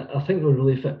could. And I think they were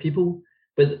really fit people,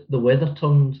 but the weather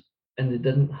turned and they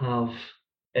didn't have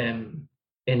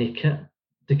any kit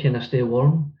to kind of stay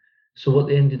warm. So what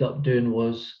they ended up doing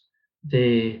was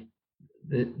they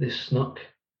snuck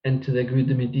into the Aiguille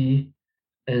du Midi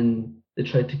and they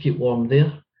tried to keep warm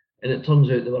there. And it turns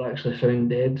out they were actually found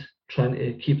dead trying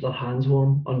to keep their hands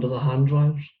warm under the hand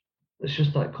dryers. It's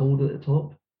just that cold at the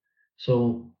top.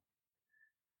 So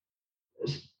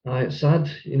it's sad.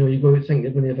 You go out thinking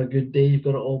you're going to have a good day, you've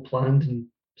got it all planned, and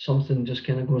something just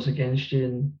kind of goes against you.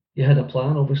 And you had a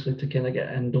plan, obviously, to kind of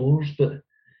get indoors, but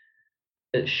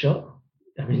it's shut.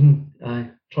 I mean,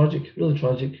 tragic, really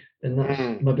tragic. And that's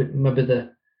maybe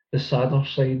the sadder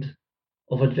side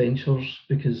of adventures,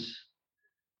 because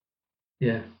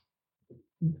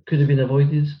could have been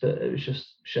avoided, but it was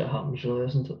just shit happens, really,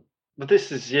 isn't it? But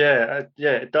this is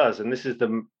it does, and this is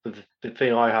the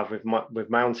thing I have with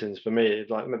mountains. For me,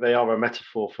 like, they are a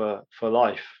metaphor for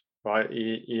life, right?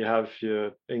 You have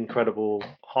your incredible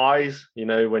highs,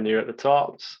 when you're at the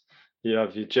tops. You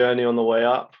have your journey on the way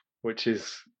up, which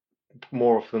is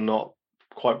more often than not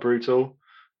quite brutal.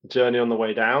 The journey on the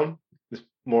way down is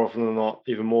more often than not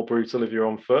even more brutal if you're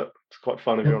on foot. It's quite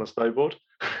fun if you're on a snowboard.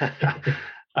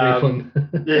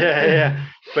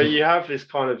 But you have this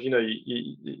kind of,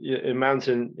 in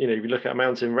mountain, if you look at a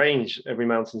mountain range, every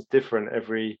mountain's different,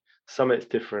 every summit's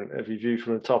different, every view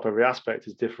from the top, every aspect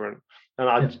is different. And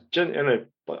I know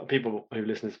people who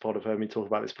listen to this pod have heard me talk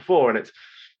about this before, and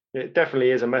it definitely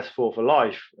is a metaphor for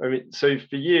life. I mean, so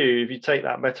for you, if you take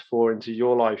that metaphor into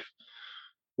your life,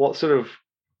 what sort of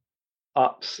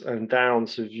ups and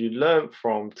downs have you learned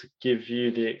from to give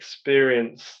you the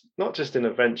experience, not just in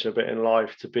adventure but in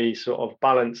life, to be sort of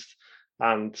balanced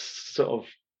and sort of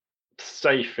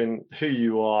safe in who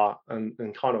you are and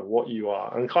kind of what you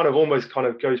are, and kind of almost kind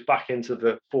of goes back into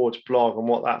the Forge blog and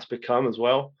what that's become as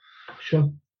well? Sure.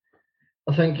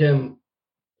 I think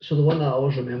so the one that I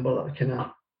always remember that I kind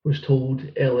of was told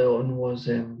early on was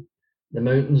the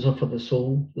mountains are for the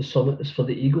soul, the summit is for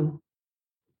the ego.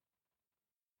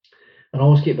 And I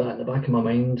always keep that in the back of my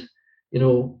mind,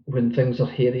 when things are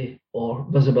hairy or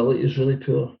visibility is really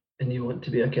poor and you want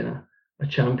to be a kind of a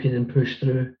champion and push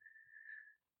through.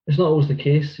 It's not always the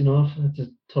case, I've had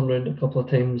to turn around a couple of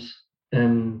times,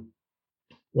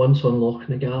 once on Loch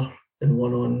Nagar and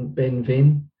one on Ben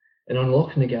Vane. And on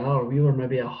Loch Nagar, we were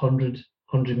maybe 100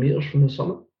 meters from the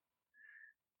summit.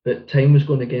 But time was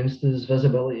going against us,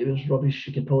 visibility was rubbish.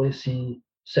 You could probably see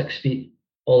 6 feet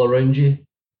all around you.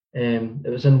 It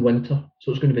was in winter, so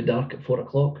it was going to be dark at 4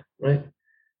 o'clock, right?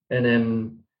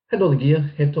 And had all the gear,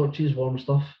 head torches, warm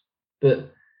stuff.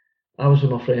 But I was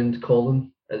with my friend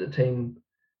Colin at the time,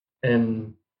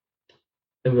 and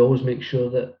we always make sure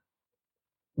that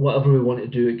whatever we want to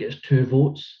do, it gets 2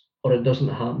 votes or it doesn't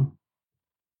happen.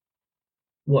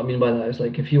 What I mean by that is,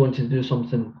 like, if you wanted to do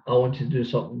something, I wanted to do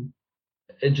something,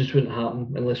 it just wouldn't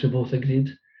happen unless we both agreed.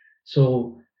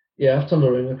 So I've turned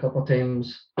around a couple of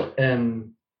times.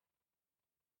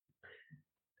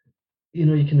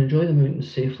 You can enjoy the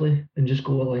mountains safely and just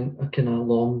go along a kind of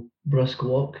long, brisk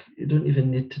walk. You don't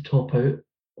even need to top out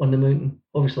on the mountain.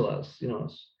 Obviously, that's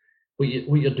that's what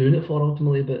you're doing it for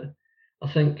ultimately. But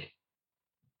I think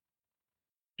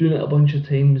doing it a bunch of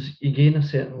times, you gain a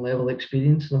certain level of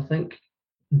experience. And I think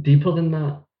deeper than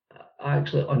that, I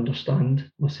actually understand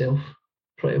myself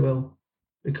pretty well,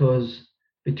 because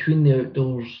between the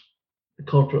outdoors, the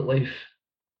corporate life,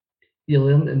 you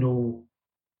learn to know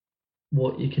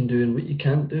what you can do and what you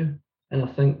can't do. And I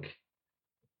think,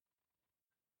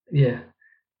 yeah,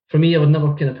 for me, I would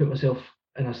never kind of put myself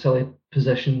in a silly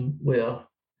position where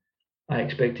I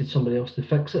expected somebody else to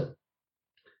fix it.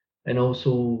 And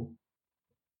also,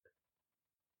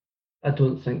 I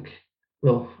don't think,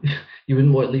 well, you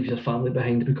wouldn't want to leave your family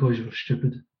behind because you were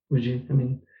stupid, would you? I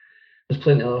mean, there's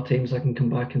plenty of other times I can come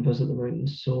back and visit the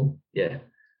mountains. So yeah,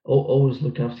 always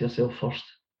look after yourself first,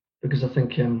 because I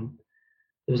think there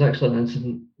was actually an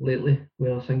incident lately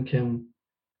where I think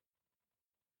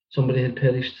somebody had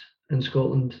perished in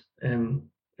Scotland, and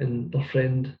their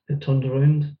friend had turned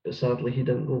around, but sadly he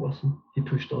didn't go with them. He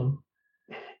pushed on.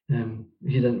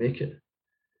 He didn't make it.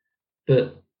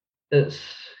 But it's,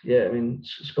 yeah, I mean,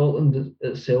 Scotland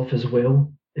itself as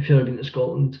well, if you've ever been to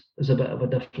Scotland, is a bit of a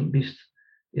different beast.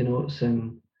 You know,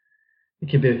 it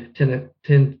could be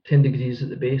 10 degrees at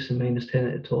the base and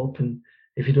 -10 at the top. And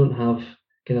if you don't have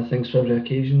kind of things for every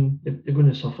occasion, you're going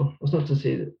to suffer. That's not to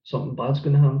say that something bad's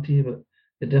going to happen to you, but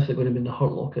you're definitely going to be in the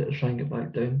hurt locker to try and get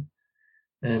back down.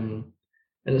 And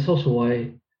it's also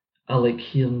why I like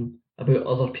hearing about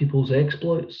other people's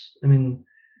exploits. I mean,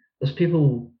 there's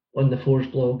people on the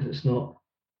Forge blog that's not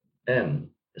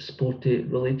sporty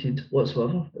related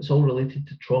whatsoever. It's all related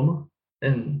to trauma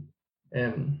and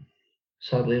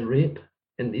sadly rape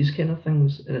and these kind of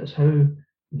things. And it's how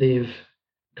they've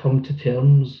come to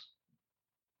terms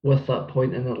with that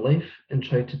point in their life and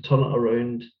tried to turn it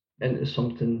around into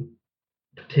something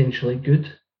potentially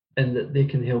good and that they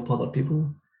can help other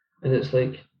people. And it's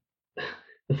like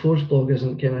the Forge blog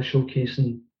isn't kind of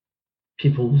showcasing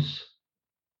people's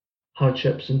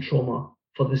hardships and trauma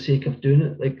for the sake of doing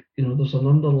it. Like, you know, there's an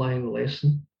underlying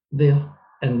lesson there,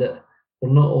 and that we're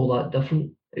not all that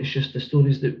different. It's just the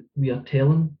stories that we are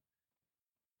telling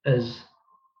is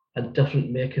a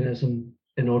different mechanism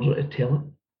in order to tell it.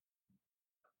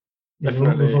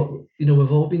 Definitely.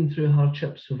 We've all been through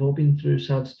hardships, we've all been through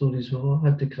sad stories, we've all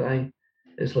had to cry.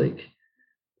 It's like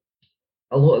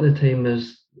a lot of the time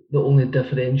is the only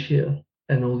differentiator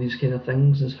in all these kind of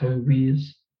things is how we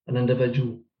as an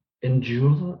individual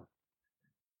endure that.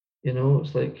 You know,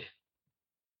 it's like,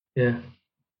 yeah.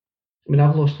 I mean,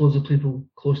 I've lost loads of people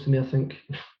close to me. I think,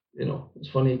 you know, it's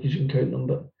funny because you can count them,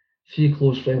 but 3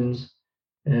 close friends.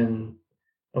 Um,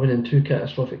 I went in 2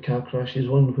 catastrophic car crashes.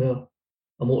 One where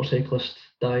a motorcyclist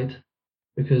died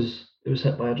because it was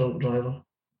hit by a drunk driver.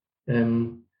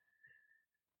 Um,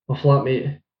 my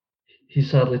flatmate, he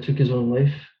sadly took his own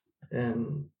life.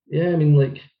 Yeah, I mean,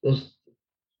 like, there's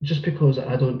just because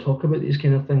I don't talk about these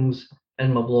kind of things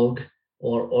in my blog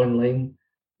or online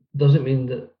doesn't mean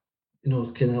that, you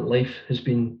know, kind of life has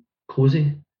been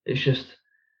cozy. It's just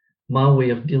my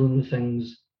way of dealing with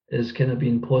things is kind of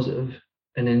being positive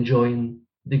and enjoying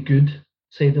the good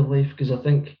side of life, because I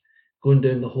think going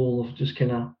down the hole of just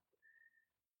kind of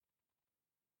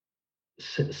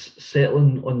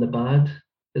settling on the bad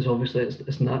is obviously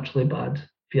it's naturally bad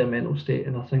for your mental state.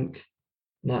 And I think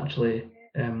naturally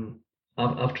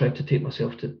I've tried to take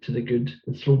myself to the good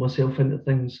and throw myself into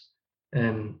things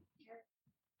um,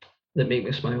 that make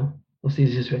me smile. That's the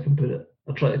easiest way I can put it.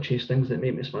 I try to chase things that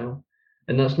make me smile.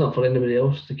 And that's not for anybody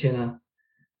else to kind of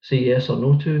say yes or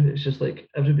no to. It's just like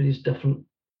everybody's different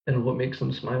in what makes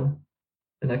them smile.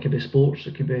 And that could be sports,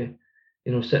 it could be,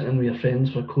 you know, sitting in with your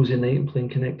friends for a cozy night and playing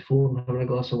Connect Four and having a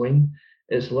glass of wine.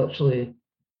 It's literally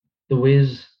the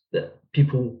ways that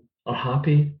people are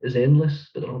happy is endless,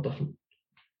 but they're all different.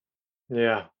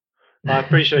 Yeah. I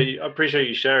appreciate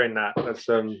you sharing that. That's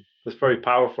very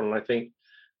powerful. And I think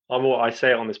I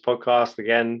say it on this podcast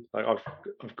again, like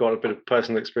I've got a bit of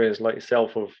personal experience like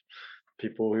yourself of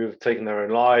people who have taken their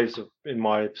own lives in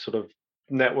my sort of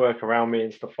network around me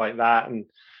and stuff like that. And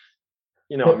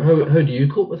you know, How do you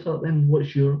cope with that then?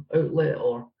 What's your outlet?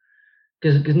 Or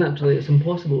because naturally it's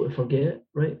impossible to forget,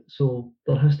 right? So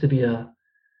there has to be a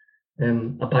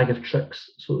bag of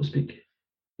tricks, so to speak.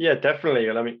 yeah, definitely.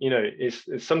 And I mean, you know, it's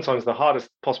sometimes the hardest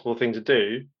possible thing to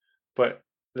do, but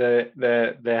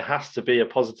there has to be a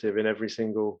positive in every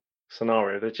single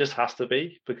scenario. There just has to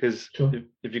be, because Sure.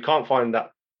 if you can't find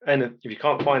that, and if you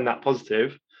can't find that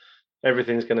positive,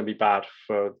 everything's going to be bad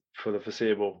for the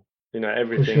foreseeable. You know, For sure,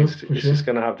 everything's for it's sure. just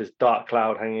going to have this dark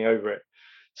cloud hanging over it.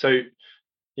 So,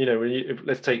 you know,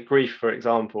 let's take grief for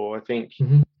example. I think,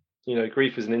 Mm-hmm. you know,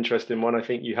 grief is an interesting one. I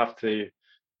think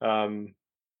um,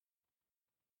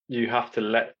 you have to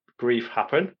let grief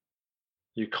happen.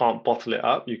 You can't bottle it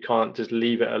up. You can't just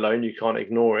leave it alone. You can't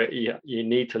ignore it. You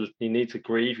need to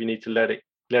grieve. You need to let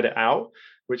it out,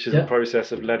 which is a Yeah.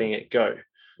 process of letting it go.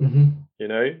 Mm-hmm. You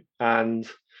know, and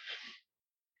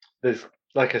there's,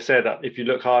 like I said, if you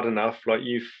look hard enough, like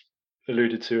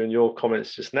alluded to in your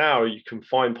comments just now, you can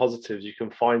find positives, you can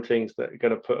find things that are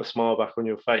going to put a smile back on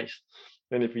your face.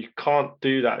 And if you can't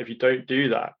do that, if you don't do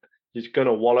that, you're going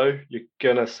to wallow, you're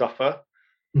going to suffer.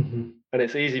 Mm-hmm. And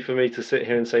it's easy for me to sit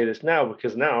here and say this now,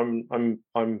 because now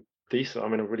I'm decent,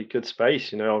 I'm in a really good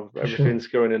space, everything's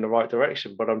going in the right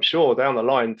direction. But I'm sure down the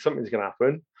line something's going to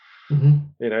happen.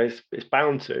 Mm-hmm. It's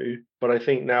bound to. But I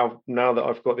think now that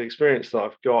I've got the experience that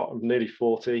I've got, I'm nearly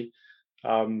 40.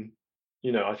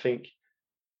 I think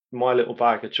my little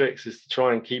bag of tricks is to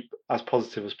try and keep as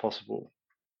positive as possible,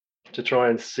 to try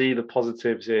and see the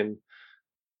positives in,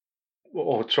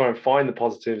 or try and find the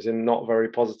positives in not very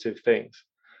positive things,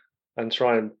 and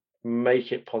try and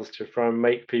make it positive, try and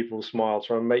make people smile,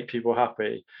 try and make people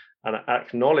happy, and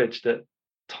acknowledge that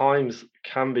times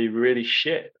can be really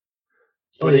shit,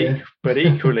 but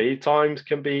equally times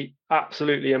can be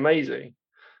absolutely amazing.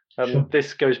 And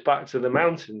this goes back to the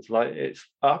mountains, like it's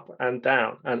up and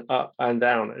down and up and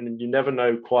down, and you never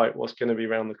know quite what's going to be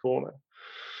around the corner.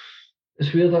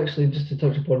 It's weird, actually, just to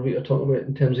touch upon what you're talking about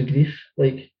in terms of grief.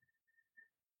 Like,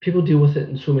 people deal with it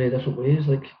in so many different ways.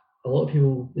 Like, a lot of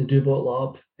people, they do bottle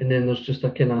up, and then there's just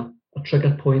a kind of a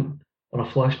trigger point or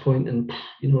a flash point, and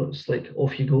it's like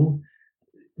off you go.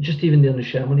 Just even there in the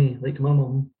Chamonix, like my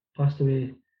mum passed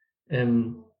away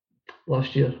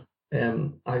last year,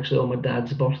 actually on my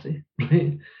dad's birthday,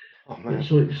 right? Oh, man.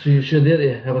 So you're there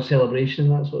to have a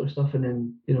celebration and that sort of stuff, and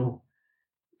then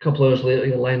a couple of hours later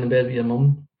you're lying in bed with your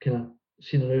mum, kind of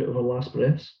seeing her out of her last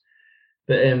breaths.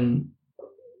 But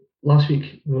last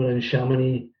week we were in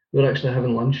Chamonix. We were actually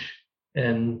having lunch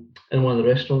in one of the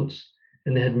restaurants,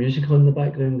 and they had music on in the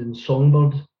background, and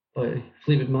Songbird by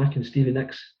Fleetwood Mac and Stevie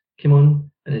Nicks came on,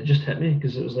 and it just hit me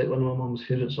because it was like one of my mum's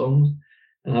favourite songs,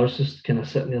 and I was just kind of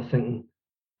sitting there thinking,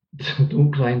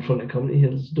 don't cry in front of company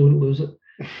here, don't lose it.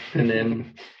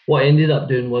 And what I ended up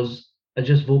doing was I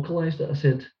just vocalised it. I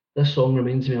said, this song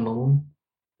reminds me of my mum,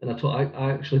 and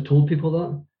I actually told people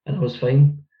that, and I was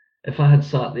fine. If I had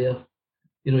sat there,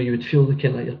 you would feel the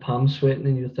kind of your palms sweating,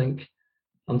 and you think,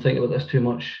 I'm thinking about this too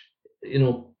much.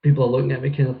 People are looking at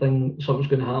me, kind of thing. Something's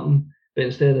going to happen. But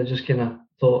instead, I just kind of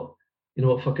thought, you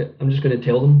know what, fuck it. I'm just going to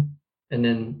tell them. And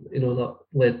then, that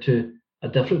led to a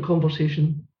different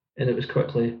conversation, and it was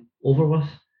quickly over with.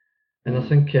 And I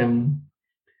think I've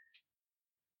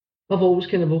always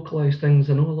kind of vocalised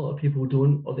things. I know a lot of people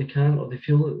don't, or they can't, or they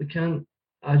feel that they can't.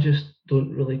 I just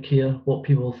don't really care what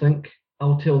people think.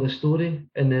 I'll tell the story,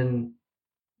 and then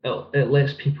it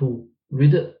lets people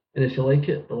read it. And if you like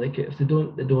it, they like it. If they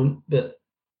don't, they don't. But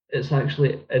it's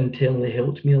actually internally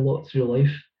helped me a lot through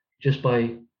life just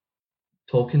by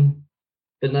talking.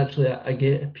 But naturally, I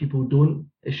get if people don't.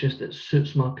 It's just it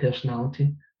suits my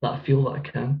personality that I feel that I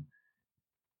can.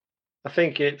 I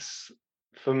think it's,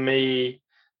 for me,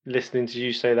 listening to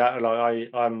you say that, like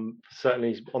I'm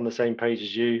certainly on the same page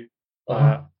as you.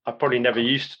 I probably never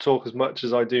used to talk as much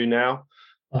as I do now.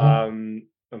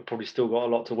 And probably still got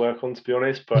a lot to work on, to be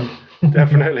honest, but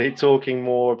definitely talking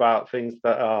more about things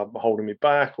that are holding me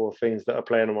back, or things that are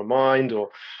playing on my mind, or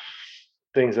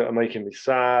things that are making me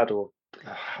sad, or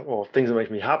things that make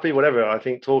me happy, whatever. I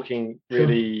think talking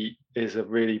really is a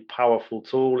really powerful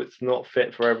tool. It's not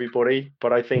fit for everybody,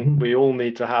 but I think we all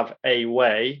need to have a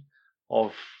way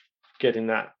of getting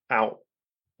that out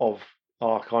of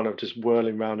our kind of just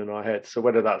whirling around in our heads. So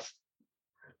whether that's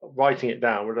writing it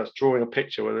down, whether that's drawing a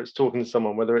picture, whether it's talking to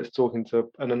someone, whether it's talking to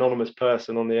an anonymous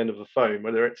person on the end of the phone,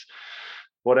 whether it's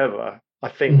whatever, I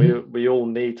think we all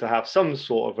need to have some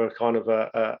sort of a kind of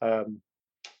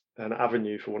an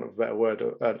avenue, for want of a better word,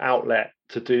 an outlet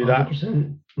to do that.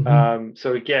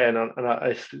 So again, and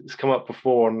it's come up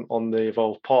before on the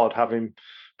Evolve pod, having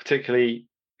particularly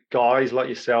guys like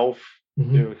yourself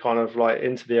who are kind of like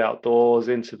into the outdoors,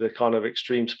 into the kind of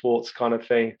extreme sports kind of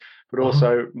thing, but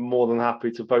also more than happy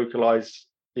to vocalize,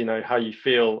 how you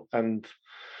feel, and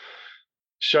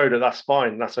show that that's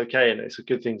fine, that's okay, and it's a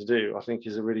good thing to do. I think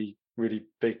is a really, really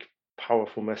big,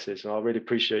 powerful message, and I really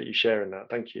appreciate you sharing that.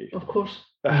 Thank you. Of course.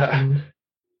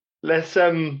 Let's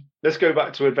go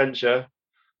back to adventure.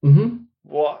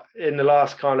 What in the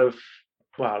last kind of,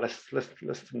 well,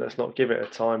 let's not give it a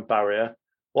time barrier.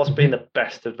 What's been the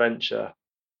best adventure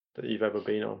that you've ever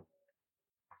been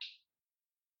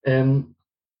on?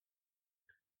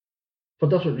 For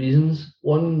different reasons.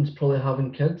 One's probably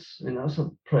having kids. I mean, that's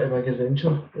a pretty big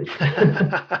adventure. Like,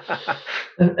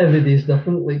 every day's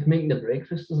different. Like making the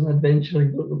breakfast is an adventure.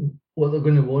 You don't know what they're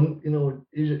going to want.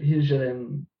 Here's your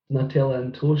Nutella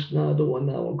and toast. No, I don't want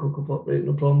that. I want Cocoa Pop. Right,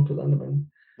 no problem. Put that in the bin.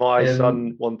 My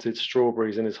son wanted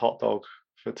strawberries in his hot dog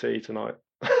for tea tonight.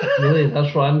 Really?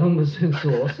 That's random. It sounds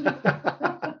so awesome.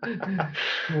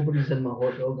 Strawberries in my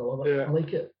hot dog. I love it. Yeah. I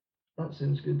like it. that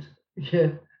sounds good.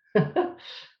 Yeah.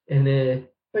 And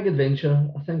big adventure.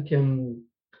 I think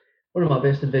one of my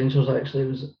best adventures actually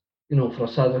was, for a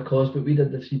sadder cause, but we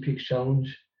did the Three Peaks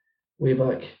Challenge way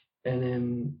back,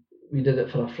 and we did it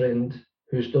for a friend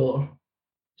whose daughter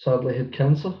sadly had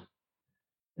cancer.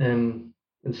 And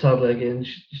sadly again,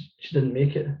 she didn't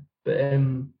make it. But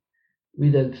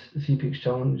we did the Three Peaks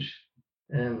Challenge,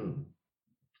 um,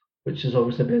 which is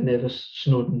obviously Ben Nevis,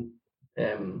 Snowdon,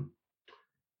 and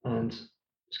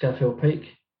Scafell Pike.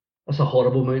 That's a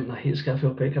horrible mountain. I hate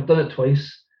Scafell Pike. I've done it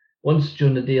twice. Once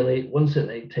during the daylight, once at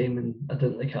night time, and I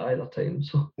didn't like it either time.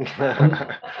 So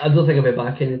I don't think I'll be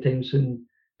back anytime soon.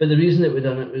 But the reason that we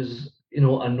done it was, a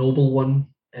noble one,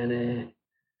 and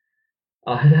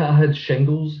I had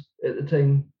shingles at the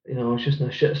time. I was just in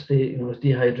a shit state. I was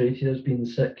dehydrated. I was being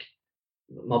sick.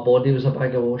 My body was a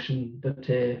bag of washing, but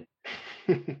it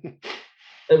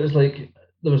was like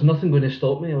there was nothing going to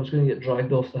stop me. I was going to get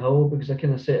dragged off the hill because I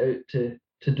kind of set out to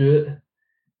do it.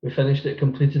 We finished it,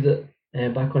 completed it,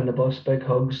 back on the bus, big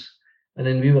hugs, and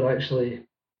then we were actually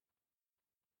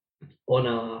on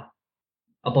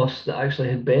a bus that actually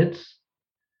had beds,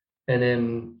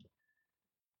 and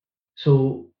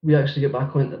so we actually get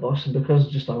back onto the bus, and because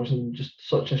just I was in just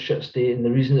such a shit state, and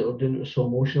the reason that we're doing it was so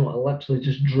emotional, I literally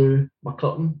just drew my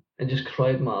curtain and just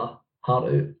cried my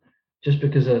heart out, just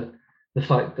because of the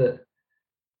fact that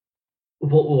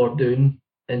what we were doing,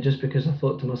 and just because I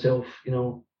thought to myself,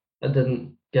 I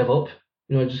didn't give up.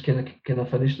 I just kind of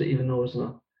finished it, even though I was in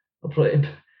a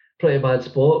pretty bad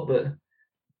spot, but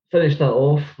finished that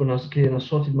off when I was kind of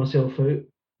sorted myself out,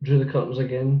 drew the curtains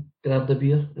again, grabbed a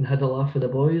beer, and had a laugh with the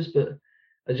boys. But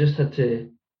I just had to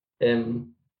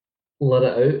let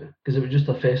it out because it was just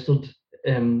a festered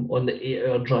on the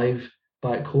 8-hour drive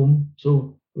back home.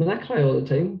 So I mean, I cry all the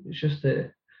time. It's just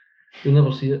that you'll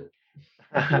never see it.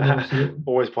 You'll never see it.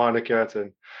 Always behind a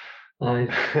curtain. Aye.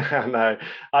 No,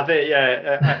 I think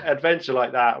adventure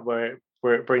like that where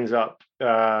it brings up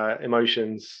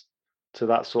emotions to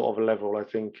that sort of a level, I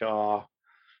think are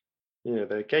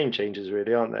they're game changers,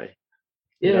 really, aren't they?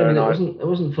 Yeah, I mean, it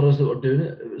wasn't for us that were doing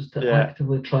it. It was to Yeah.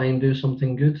 actively try and do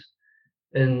something good.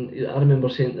 And I remember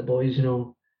saying to the boys,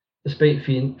 despite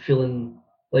feeling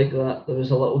like that, there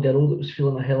was a little girl that was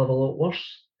feeling a hell of a lot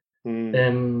worse. I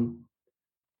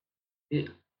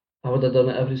would have done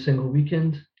it every single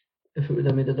weekend if it would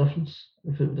have made a difference,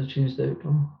 if it would have changed the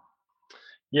outcome.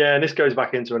 Yeah, and this goes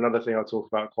back into another thing I talk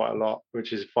about quite a lot,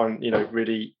 which is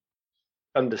really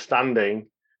understanding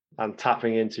and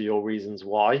tapping into your reasons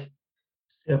why.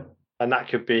 Yep. And that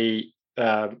could be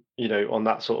on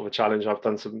that sort of a challenge. I've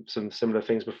done some similar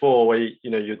things before where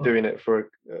you're doing it for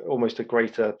almost a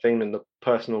greater thing than the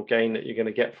personal gain that you're going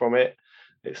to get from it.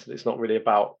 It's not really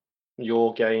about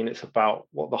your gain, it's about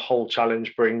what the whole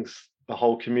challenge brings the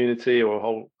whole community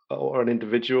or an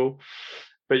individual.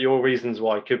 But your reasons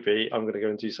why could be, I'm going to go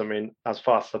and do something as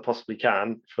fast as I possibly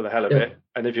can for the hell of it.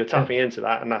 And if you're tapping into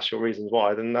that and that's your reasons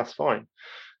why, then that's fine.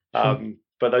 Sure.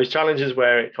 But those challenges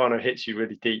where it kind of hits you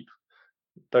really deep,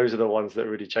 those are the ones that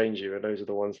really change you, and those are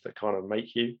the ones that kind of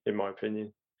make you, in my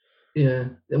opinion. Yeah,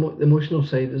 the emotional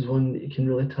side is one that you can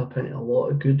really tap into a lot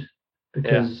of good,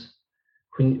 because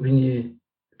when you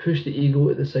push the ego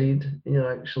to the side and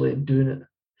you're actually doing it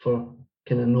for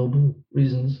kind of noble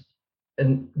reasons,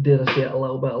 and dare I say it, a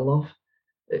little bit of love,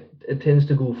 it tends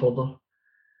to go further.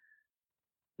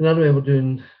 And I remember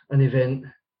doing an event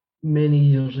many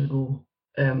years ago,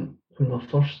 when my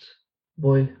first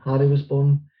boy Harry was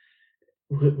born,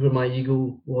 where my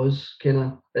ego was kind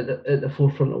of at the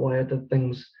forefront of why I did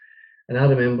things. And I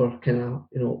remember kind of,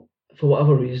 for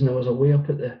whatever reason, I was away up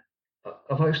at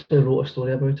I've actually wrote a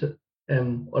story about it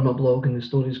on my blog, and the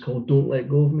story is called Don't Let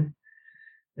Go of Me.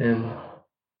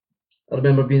 I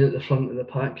remember being at the front of the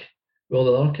pack with all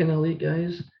the other kind of elite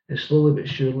guys, and slowly but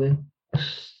surely, I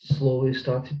slowly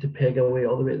started to peg away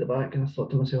all the way at the back, and I thought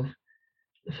to myself,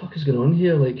 the fuck is going on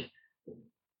here? Like,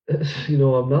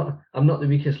 I'm not the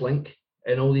weakest link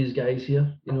in all these guys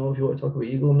here. If you want to talk about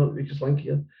ego, I'm not the weakest link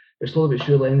here. But slowly but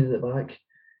surely, I ended at the back,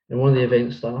 and one of the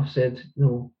event staff said,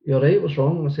 "You're right. What's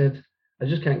wrong?" I said, "I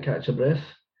just can't catch a breath."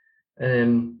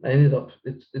 And I ended up.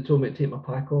 They told me to take my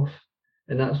pack off,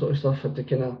 and that sort of stuff. I had to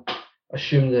kind of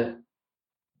assume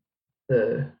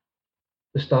the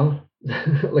star,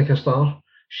 like a star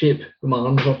shape, with my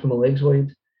arms up and my legs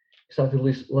wide. Started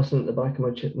listening at the back of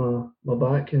my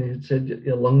back, and he had said,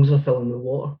 "Your lungs are filling with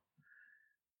water."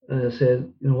 And I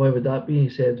said, "Why would that be?" He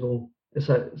said, "Well,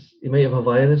 you might have a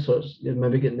virus, or you're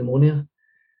maybe getting pneumonia."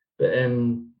 But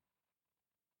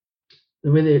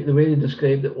the way they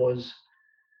described it was,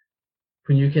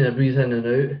 when you kind of breathe in and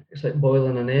out, it's like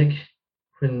boiling an egg.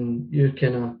 When you're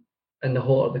kind of in the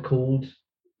hot or the cold,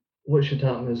 what should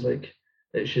happen is like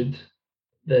it should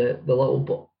the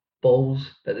little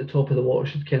balls at the top of the water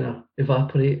should kind of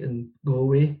evaporate and go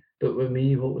away. But with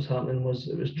me, what was happening was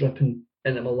it was dripping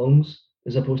into my lungs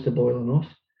as opposed to boiling off.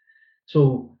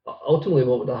 So ultimately,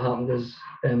 what would have happened is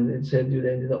it said you'd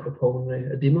ended up with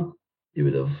pulmonary edema. You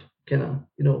would have kind of,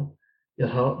 your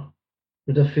heart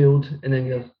would have failed, and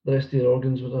then the rest of your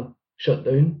organs would have shut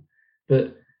down.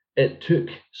 But it took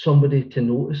somebody to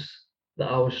notice that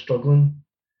I was struggling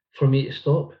for me to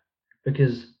stop,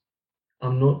 because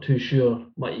I'm not too sure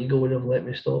my ego would have let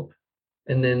me stop.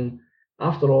 And then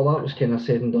after all that was kind of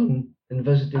said and done, and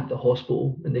visited the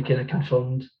hospital, and they kind of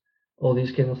confirmed all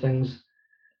these kind of things.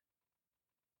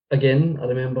 Again, I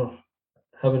remember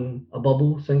having a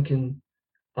bubble thinking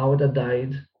I would have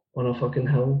died on a fucking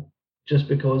hill just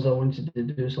because I wanted to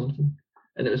do something.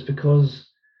 And it was because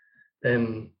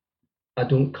I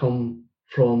don't come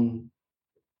from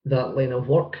that line of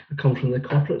work. I come from the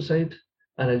corporate side,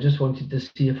 and I just wanted to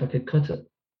see if I could cut it,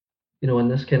 in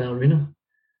this kind of arena.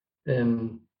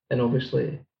 And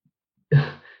obviously,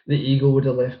 the ego would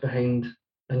have left behind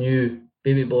a new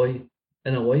baby boy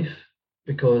and a wife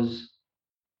because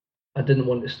I didn't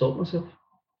want to stop myself.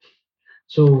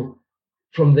 So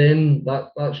from then,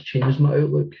 that's changed my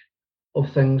outlook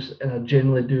of things, and I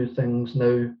generally do things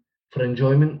now for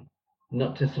enjoyment,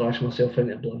 not to thrash myself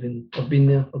into oblivion. I've been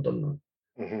there, I've done that.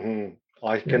 Mm-hmm.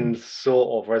 I can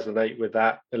sort of resonate with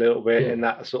that a little bit, in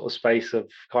that sort of space of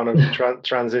kind of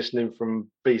transitioning from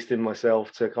beasting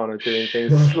myself to kind of doing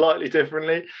things slightly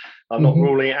differently. I'm not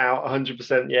ruling it out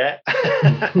 100% yet.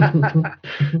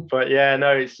 But yeah,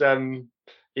 no, it's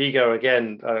ego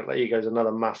again. Ego is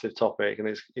another massive topic, and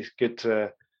it's good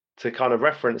to kind of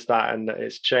reference that, and that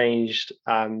it's changed.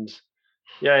 And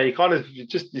yeah, you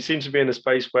seem to be in a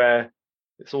space where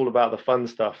it's all about the fun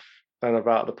stuff, and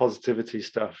about the positivity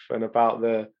stuff, and about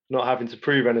the not having to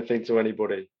prove anything to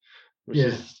anybody, which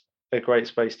is a great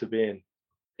space to be in.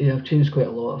 Yeah, I've changed quite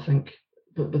a lot, I think.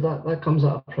 But that comes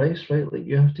at a price, right? Like,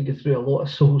 you have to go through a lot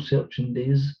of soul searching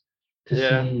days to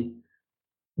see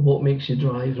what makes you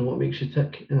drive and what makes you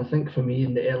tick. And I think for me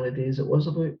in the early days it was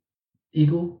about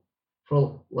ego,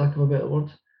 for lack of a better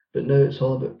word. But now it's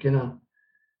all about kind of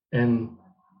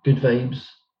good vibes,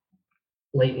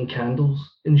 lighting candles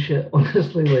and shit,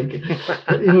 honestly. Like,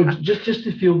 just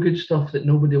to feel good stuff that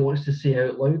nobody wants to say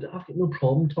out loud. I've got no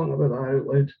problem talking about that out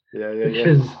loud.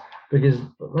 Because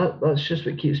that's just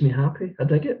what keeps me happy. I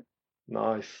dig it.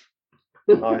 Nice.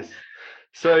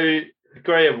 So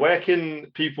Graham, where can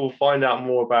people find out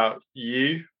more about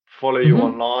you, follow you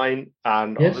online,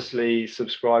 and obviously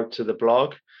subscribe to the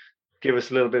blog? Give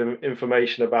us a little bit of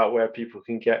information about where people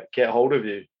can get hold of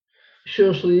you.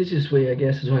 Sure. So the easiest way, I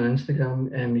guess, is on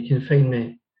Instagram. You can find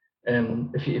me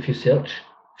if you search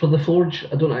for The Forge.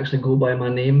 I don't actually go by my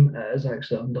name. It is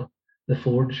actually under The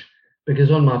Forge,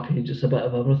 because on my page it's a bit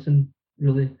of everything,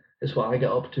 really. It's what I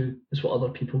get up to. It's what other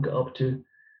people get up to.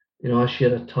 I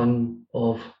share a ton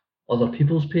of other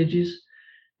people's pages.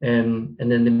 And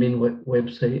then the main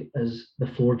website is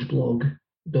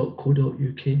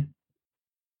theforgeblog.co.uk.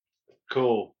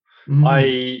 Cool.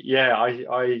 I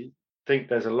think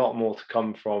there's a lot more to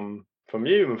come from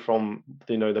you and from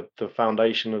the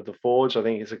foundation of The Forge. I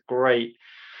think it's a great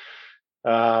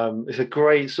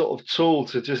sort of tool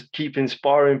to just keep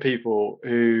inspiring people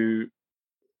who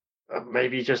are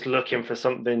maybe just looking for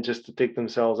something just to dig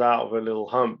themselves out of a little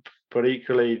hump. But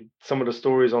equally, some of the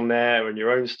stories on there and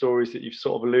your own stories that you've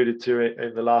sort of alluded to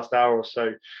in the last hour or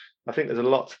so, I think there's a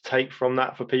lot to take from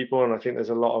that for people, and I think there's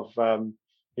a lot of a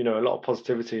lot of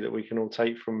positivity that we can all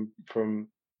take from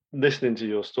listening to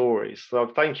your stories. So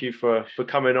thank you for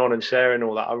coming on and sharing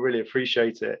all that. I really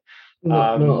appreciate it.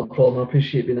 Not a problem. I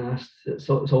appreciate being asked. It's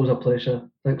always a pleasure.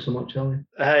 Thanks so much, Ali.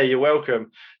 Hey, you're welcome.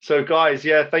 So guys,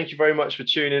 thank you very much for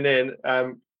tuning in.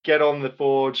 Get on The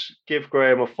Forge, give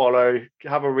Graham a follow,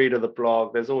 have a read of the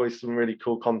blog. There's always some really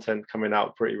cool content coming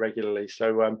out pretty regularly.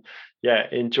 So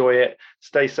enjoy it.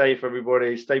 Stay safe,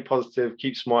 everybody. Stay positive,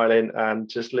 keep smiling, and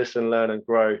just listen, learn, and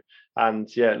grow. And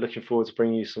looking forward to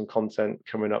bringing you some content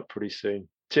coming up pretty soon.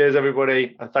 Cheers,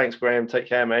 everybody. And thanks, Graham. Take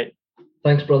care, mate.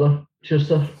 Thanks, brother. Cheers,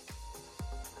 sir.